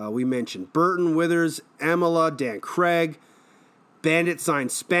 We mentioned Burton, Withers, Emila, Dan Craig. Bandit signed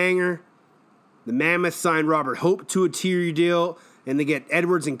Spanger. The Mammoth signed Robert Hope to a 2-year deal. And they get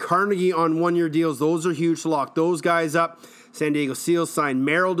Edwards and Carnegie on 1-year deals. Those are huge to lock those guys up. San Diego Seals signed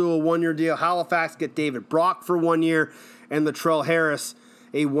Merrill to a 1-year deal. Halifax get David Brock for 1 year. And Latrell Harris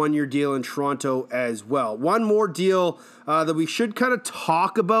a 1-year deal in Toronto as well. One more deal that we should kind of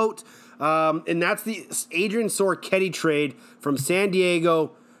talk about. And that's the Adrian Sorchetti trade from San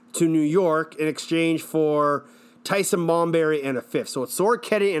Diego to New York in exchange for Tyson Bomberry and a 5th. So it's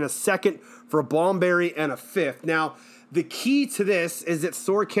Sorchetti and a 2nd for Bomberry and a 5th. Now, the key to this is that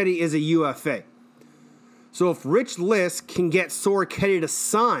Sorchetti is a UFA. So if Rich Lisk can get Sorchetti to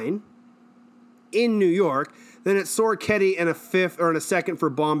sign in New York, then it's Sorchetti and a 5th or and a 2nd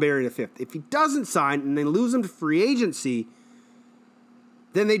for Bomberry and a 5th. If he doesn't sign and they lose him to free agency,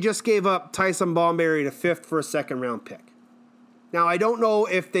 then they just gave up Tyson Bomberry and a 5th for a 2nd round pick. Now, I don't know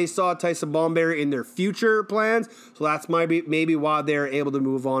if they saw Tyson Bomberry in their future plans, so that's maybe why they're able to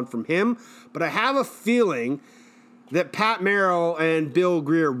move on from him. But I have a feeling that Pat Merrill and Bill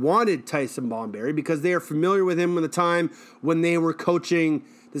Greer wanted Tyson Bomberry because they are familiar with him in the time when they were coaching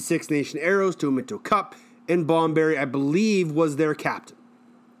the Six Nation Arrows to a Minto Cup, and Bomberry, I believe, was their captain.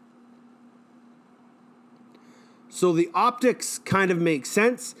 So the optics kind of make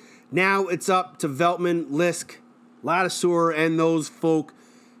sense. Now it's up to Veltman, Lisk, Ladouceur, and those folk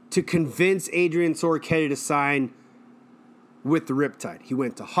to convince Adrian Sorchetti to sign with the Riptide. He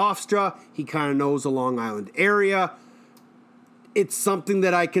went to Hofstra. He kind of knows the Long Island area. It's something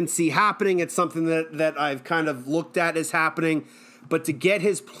that I can see happening. It's something that I've kind of looked at as happening. But to get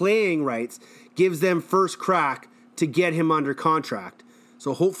his playing rights gives them first crack to get him under contract.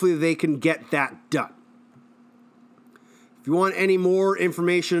 So hopefully they can get that done. If you want any more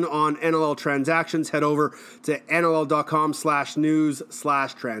information on NLL transactions, head over to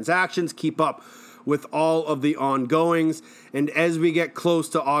nll.com/news/transactions. Keep up with all of the ongoings. And as we get close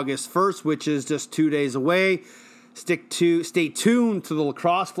to August 1st, which is just 2 days away, stay tuned to the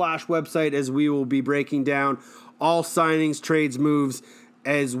Lacrosse Flash website as we will be breaking down all signings, trades, moves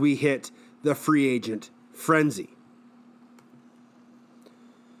as we hit the free agent frenzy.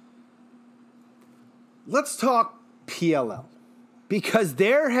 Let's talk PLL, because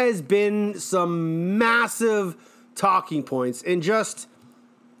there has been some massive talking points in just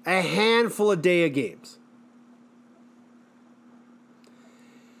a handful of day of games.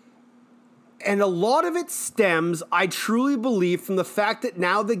 And a lot of it stems, I truly believe, from the fact that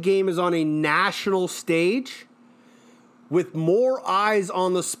now the game is on a national stage with more eyes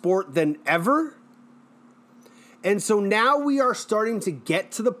on the sport than ever. And so now we are starting to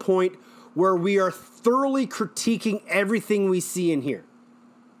get to the point where we are thoroughly critiquing everything we see and hear.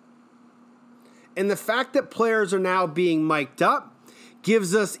 And the fact that players are now being mic'd up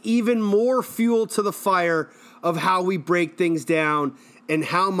gives us even more fuel to the fire of how we break things down and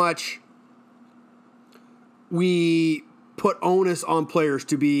how much we put onus on players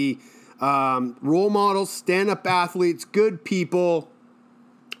to be role models, stand-up athletes, good people,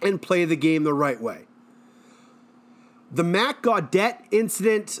 and play the game the right way. The Matt Gaudette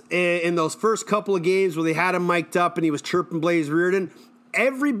incident in those first couple of games where they had him mic'd up and he was chirping Blaze Reardon,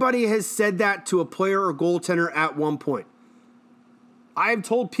 everybody has said that to a player or goaltender at one point. I've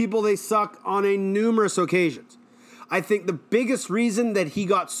told people they suck on numerous occasions. I think the biggest reason that he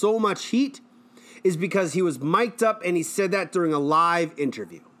got so much heat is because he was mic'd up and he said that during a live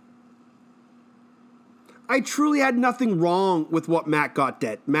interview. I truly had nothing wrong with what Matt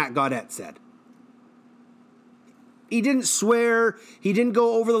Gaudette said. He didn't swear. He didn't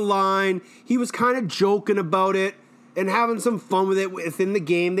go over the line. He was kind of joking about it and having some fun with it within the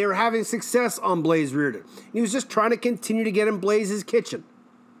game. They were having success on Blaze Reardon. He was just trying to continue to get in Blaze's kitchen.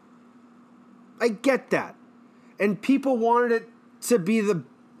 I get that. And people wanted it to be the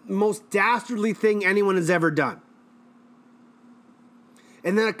most dastardly thing anyone has ever done.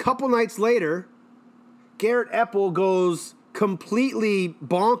 And then a couple nights later, Garrett Epple goes completely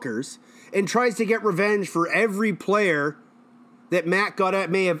bonkers and tries to get revenge for every player that Matt Gaudette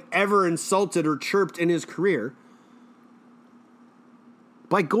may have ever insulted or chirped in his career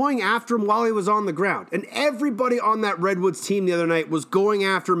by going after him while he was on the ground. And everybody on that Redwoods team the other night was going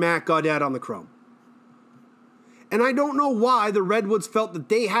after Matt Gaudette on the Chrome. And I don't know why the Redwoods felt that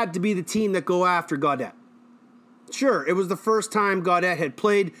they had to be the team that go after Gaudette. Sure, it was the first time Gaudette had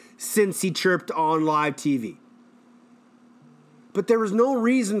played since he chirped on live TV. But there was no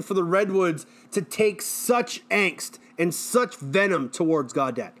reason for the Redwoods to take such angst and such venom towards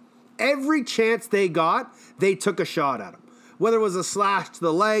Gaudette. Every chance they got, they took a shot at him. Whether it was a slash to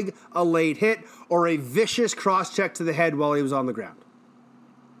the leg, a late hit, or a vicious cross-check to the head while he was on the ground.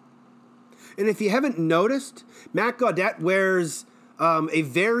 And if you haven't noticed, Matt Gaudette wears a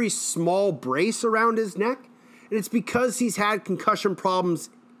very small brace around his neck. And it's because he's had concussion problems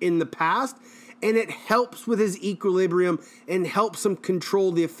in the past, and it helps with his equilibrium and helps him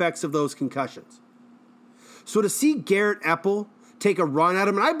control the effects of those concussions. So to see Garrett Epple take a run at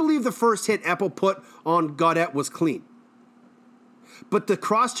him, and I believe the first hit Epple put on Gaudette was clean. But the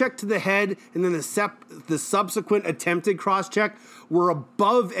cross-check to the head and then the subsequent attempted cross-check were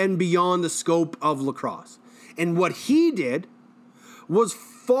above and beyond the scope of lacrosse. And what he did was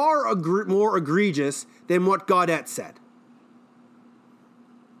far more egregious than what Gaudette said.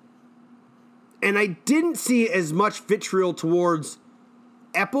 And I didn't see as much vitriol towards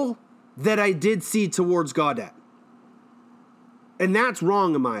Epple that I did see towards Gaudette. And that's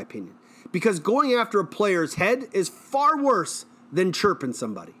wrong in my opinion. Because going after a player's head is far worse than chirping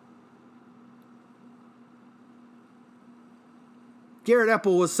somebody. Garrett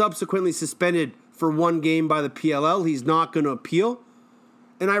Epple was subsequently suspended for 1 game by the PLL. He's not going to appeal.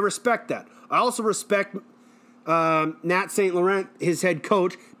 And I respect that. I also respect Nat St. Laurent, his head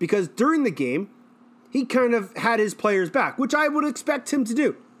coach, because during the game, he kind of had his players back, which I would expect him to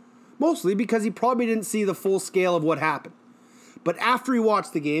do. Mostly because he probably didn't see the full scale of what happened. But after he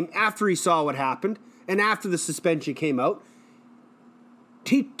watched the game, after he saw what happened, and after the suspension came out,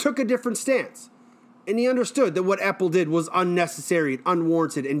 he took a different stance. And he understood that what Epple did was unnecessary and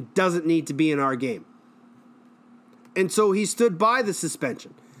unwarranted and doesn't need to be in our game. And so he stood by the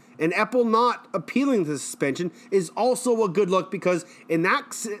suspension. And Epple not appealing the suspension is also a good look because in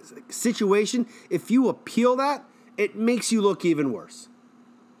that situation, if you appeal that, it makes you look even worse.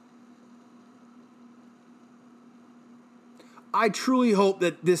 I truly hope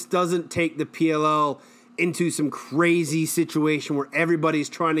that this doesn't take the PLL into some crazy situation where everybody's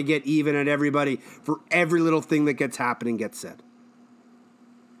trying to get even at everybody for every little thing that gets happened and gets said.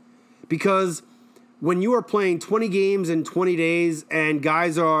 Because when you are playing 20 games in 20 days and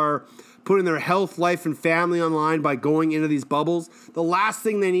guys are putting their health, life, and family on the line by going into these bubbles, the last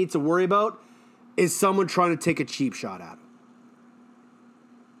thing they need to worry about is someone trying to take a cheap shot at them.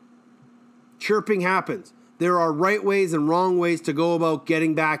 Chirping happens. There are right ways and wrong ways to go about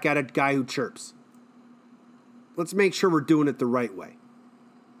getting back at a guy who chirps. Let's make sure we're doing it the right way.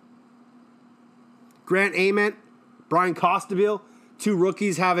 Grant Ament, Brian Costabile, 2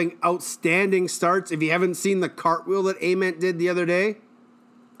 rookies having outstanding starts. If you haven't seen the cartwheel that Ament did the other day,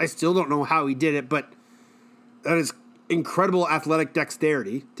 I still don't know how he did it, but that is incredible athletic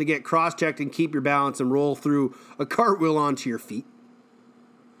dexterity to get cross-checked and keep your balance and roll through a cartwheel onto your feet.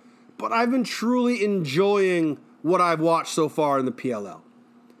 But I've been truly enjoying what I've watched so far in the PLL.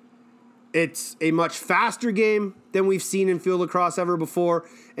 It's a much faster game than we've seen in field lacrosse ever before.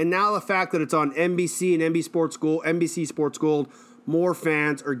 And now the fact that it's on NBC and NBC Sports Gold, more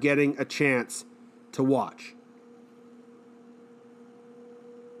fans are getting a chance to watch.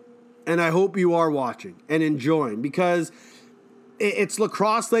 And I hope you are watching and enjoying because it's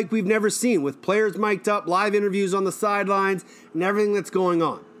lacrosse like we've never seen, with players mic'd up, live interviews on the sidelines, and everything that's going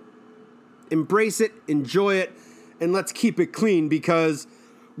on. Embrace it, enjoy it, and let's keep it clean because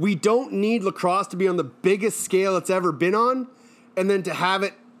we don't need lacrosse to be on the biggest scale it's ever been on and then to have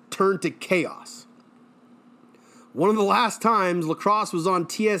it turn to chaos. One of the last times lacrosse was on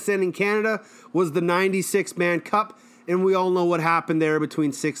TSN in Canada was the 96 Mann Cup, And we all know what happened there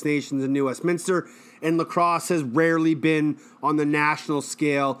between Six Nations and New Westminster. And lacrosse has rarely been on the national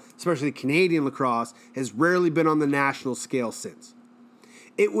scale, especially Canadian lacrosse, has rarely been on the national scale since.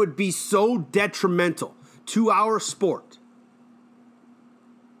 It would be so detrimental to our sport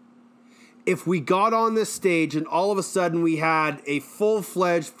if we got on this stage and all of a sudden we had a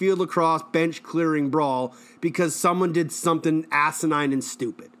full-fledged field lacrosse bench clearing brawl because someone did something asinine and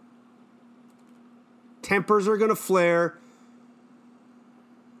stupid. Tempers are going to flare.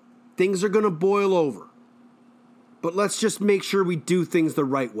 Things are going to boil over. But let's just make sure we do things the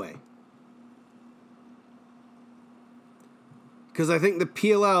right way. Because I think the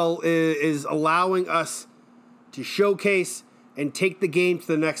PLL is allowing us to showcase and take the game to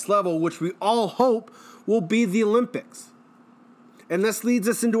the next level, which we all hope will be the Olympics. And this leads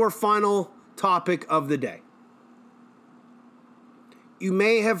us into our final topic of the day. You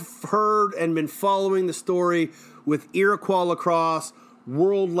may have heard and been following the story with Iroquois Lacrosse,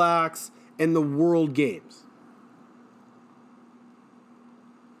 World Lax, and the World Games.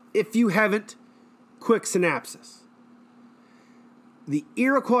 If you haven't, quick synopsis. The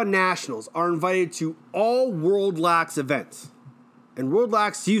Iroquois Nationals are invited to all World Lax events. And World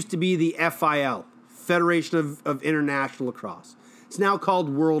Lax used to be the FIL, Federation of International Lacrosse. It's now called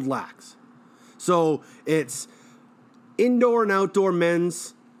World Lax. So it's indoor and outdoor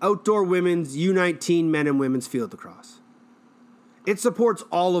men's, outdoor women's, U19 men and women's field lacrosse. It supports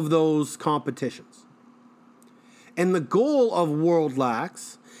all of those competitions. And the goal of World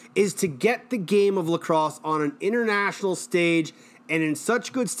Lax is to get the game of lacrosse on an international stage and in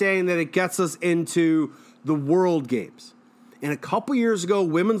such good standing that it gets us into the World Games. And a couple years ago,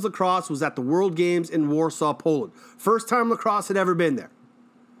 women's lacrosse was at the World Games in Warsaw, Poland. First time lacrosse had ever been there.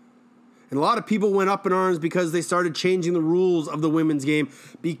 And a lot of people went up in arms because they started changing the rules of the women's game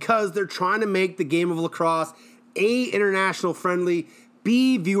because they're trying to make the game of lacrosse A, international friendly,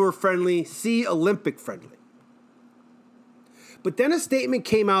 B, viewer friendly, C, Olympic friendly. But then a statement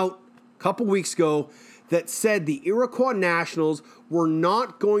came out a couple weeks ago that said the Iroquois Nationals were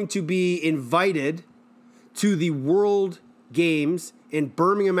not going to be invited to the World Games in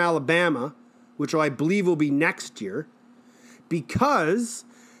Birmingham, Alabama, which I believe will be next year, because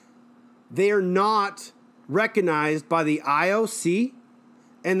they are not recognized by the IOC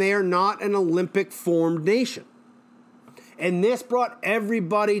and they are not an Olympic formed nation. And this brought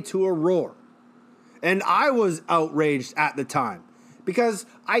everybody to a roar. And I was outraged at the time because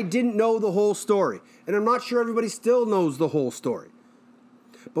I didn't know the whole story. And I'm not sure everybody still knows the whole story.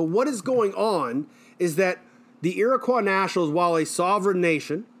 But what is going on is that the Iroquois Nationals, while a sovereign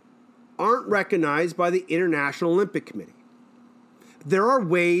nation, aren't recognized by the International Olympic Committee. There are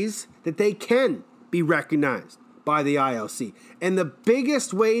ways that they can be recognized by the IOC. And the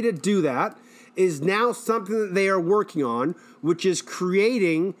biggest way to do that is now something that they are working on, which is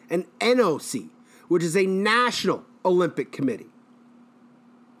creating an NOC, which is a National Olympic Committee.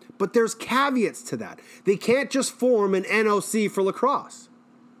 But there's caveats to that. They can't just form an NOC for lacrosse.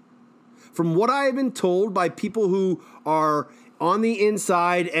 From what I have been told by people who are on the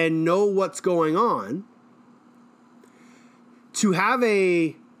inside and know what's going on, to have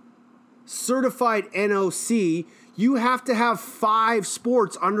a certified NOC, you have to have 5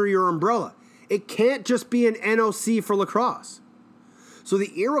 sports under your umbrella. It can't just be an NOC for lacrosse. So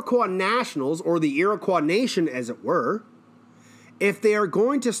the Iroquois Nationals, or the Iroquois Nation as it were, if they are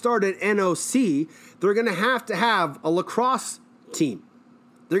going to start an NOC, they're going to have a lacrosse team.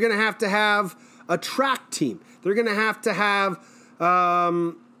 They're going to have a track team. They're going to have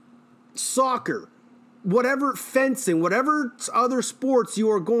soccer, whatever, fencing, whatever other sports you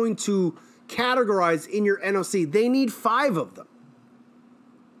are going to categorize in your NOC. They need 5 of them.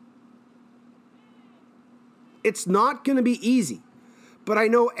 It's not going to be easy. But I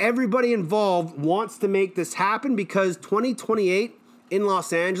know everybody involved wants to make this happen because 2028 in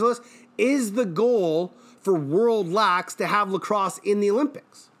Los Angeles is the goal for World Lax to have lacrosse in the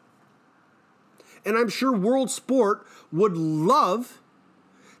Olympics. And I'm sure World Sport would love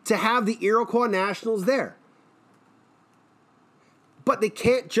to have the Iroquois Nationals there. But they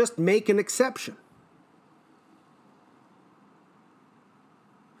can't just make an exception.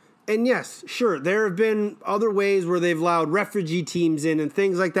 And yes, sure, there have been other ways where they've allowed refugee teams in and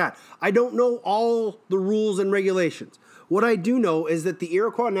things like that. I don't know all the rules and regulations. What I do know is that the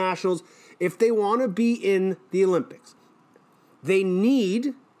Iroquois Nationals, if they want to be in the Olympics, they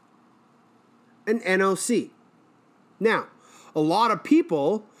need an NOC. Now, a lot of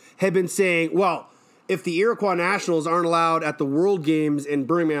people have been saying, well, if the Iroquois Nationals aren't allowed at the World Games in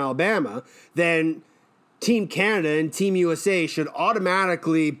Birmingham, Alabama, then Team Canada and Team USA should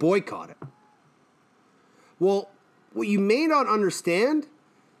automatically boycott it. Well, what you may not understand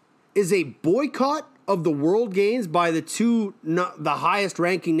is a boycott of the World Games by the highest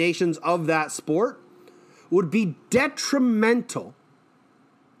ranking nations of that sport would be detrimental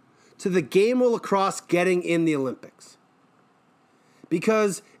to the game of lacrosse getting in the Olympics.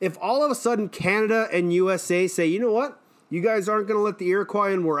 Because if all of a sudden Canada and USA say, you know what, you guys aren't going to let the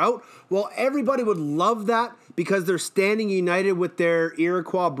Iroquois in, we're out, well, everybody would love that because they're standing united with their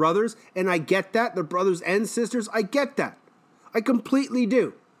Iroquois brothers, and I get that, their brothers and sisters, I get that. I completely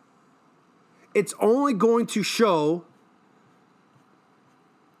do. It's only going to show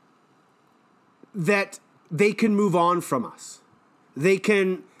that they can move on from us. They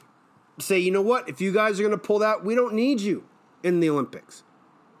can say, you know what, if you guys are going to pull that, we don't need you in the Olympics.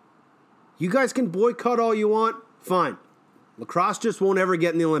 You guys can boycott all you want, fine. Lacrosse just won't ever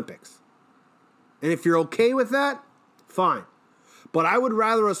get in the Olympics. And if you're okay with that, fine. But I would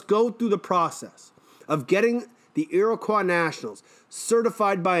rather us go through the process of getting the Iroquois Nationals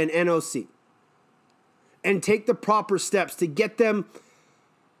certified by an NOC and take the proper steps to get them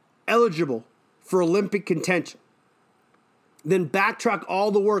eligible for Olympic contention, then backtrack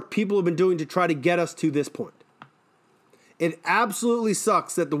all the work people have been doing to try to get us to this point. It absolutely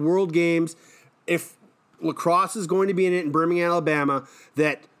sucks that the World Games, if lacrosse is going to be in it in Birmingham, Alabama,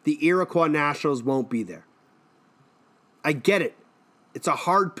 that the Iroquois Nationals won't be there. I get it. It's a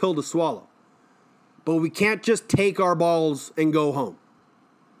hard pill to swallow. But we can't just take our balls and go home.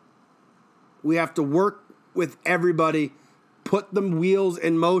 We have to work with everybody, put the wheels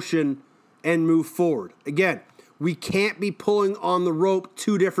in motion, and move forward. Again, we can't be pulling on the rope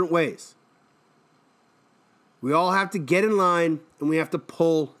two different ways. We all have to get in line, and we have to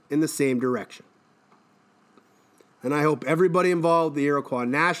pull in the same direction. And I hope everybody involved, the Iroquois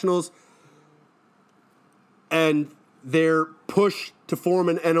Nationals, and their push to form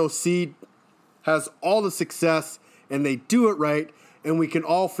an NOC has all the success, and they do it right, and we can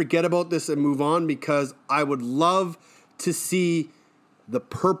all forget about this and move on, because I would love to see the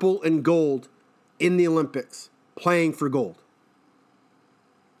purple and gold in the Olympics playing for gold.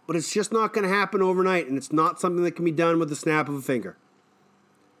 But it's just not going to happen overnight, and it's not something that can be done with the snap of a finger.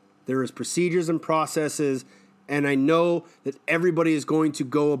 There is procedures and processes, and I know that everybody is going to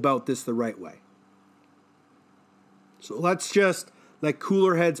go about this the right way. So let's just let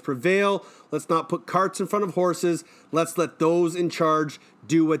cooler heads prevail. Let's not put carts in front of horses. Let's let those in charge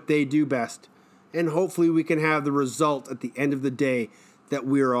do what they do best. And hopefully we can have the result at the end of the day that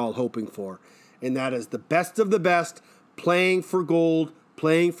we're all hoping for. And that is the best of the best, playing for gold,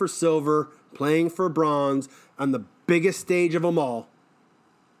 playing for silver, playing for bronze, on the biggest stage of them all.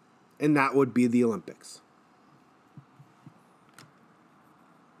 And that would be the Olympics.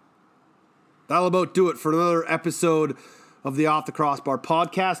 That'll about do it for another episode of the Off the Crossbar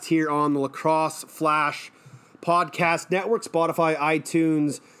podcast here on the Lacrosse Flash Podcast Network, Spotify,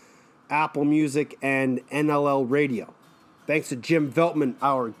 iTunes, Apple Music, and NLL Radio. Thanks to Jim Veltman,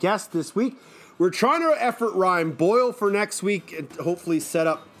 our guest this week. We're trying to effort rhyme Boyle for next week and hopefully set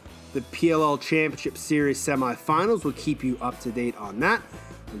up the PLL Championship Series semifinals. We'll keep you up to date on that.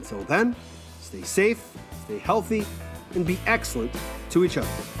 Until then, stay safe, stay healthy, and be excellent to each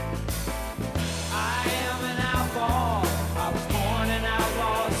other.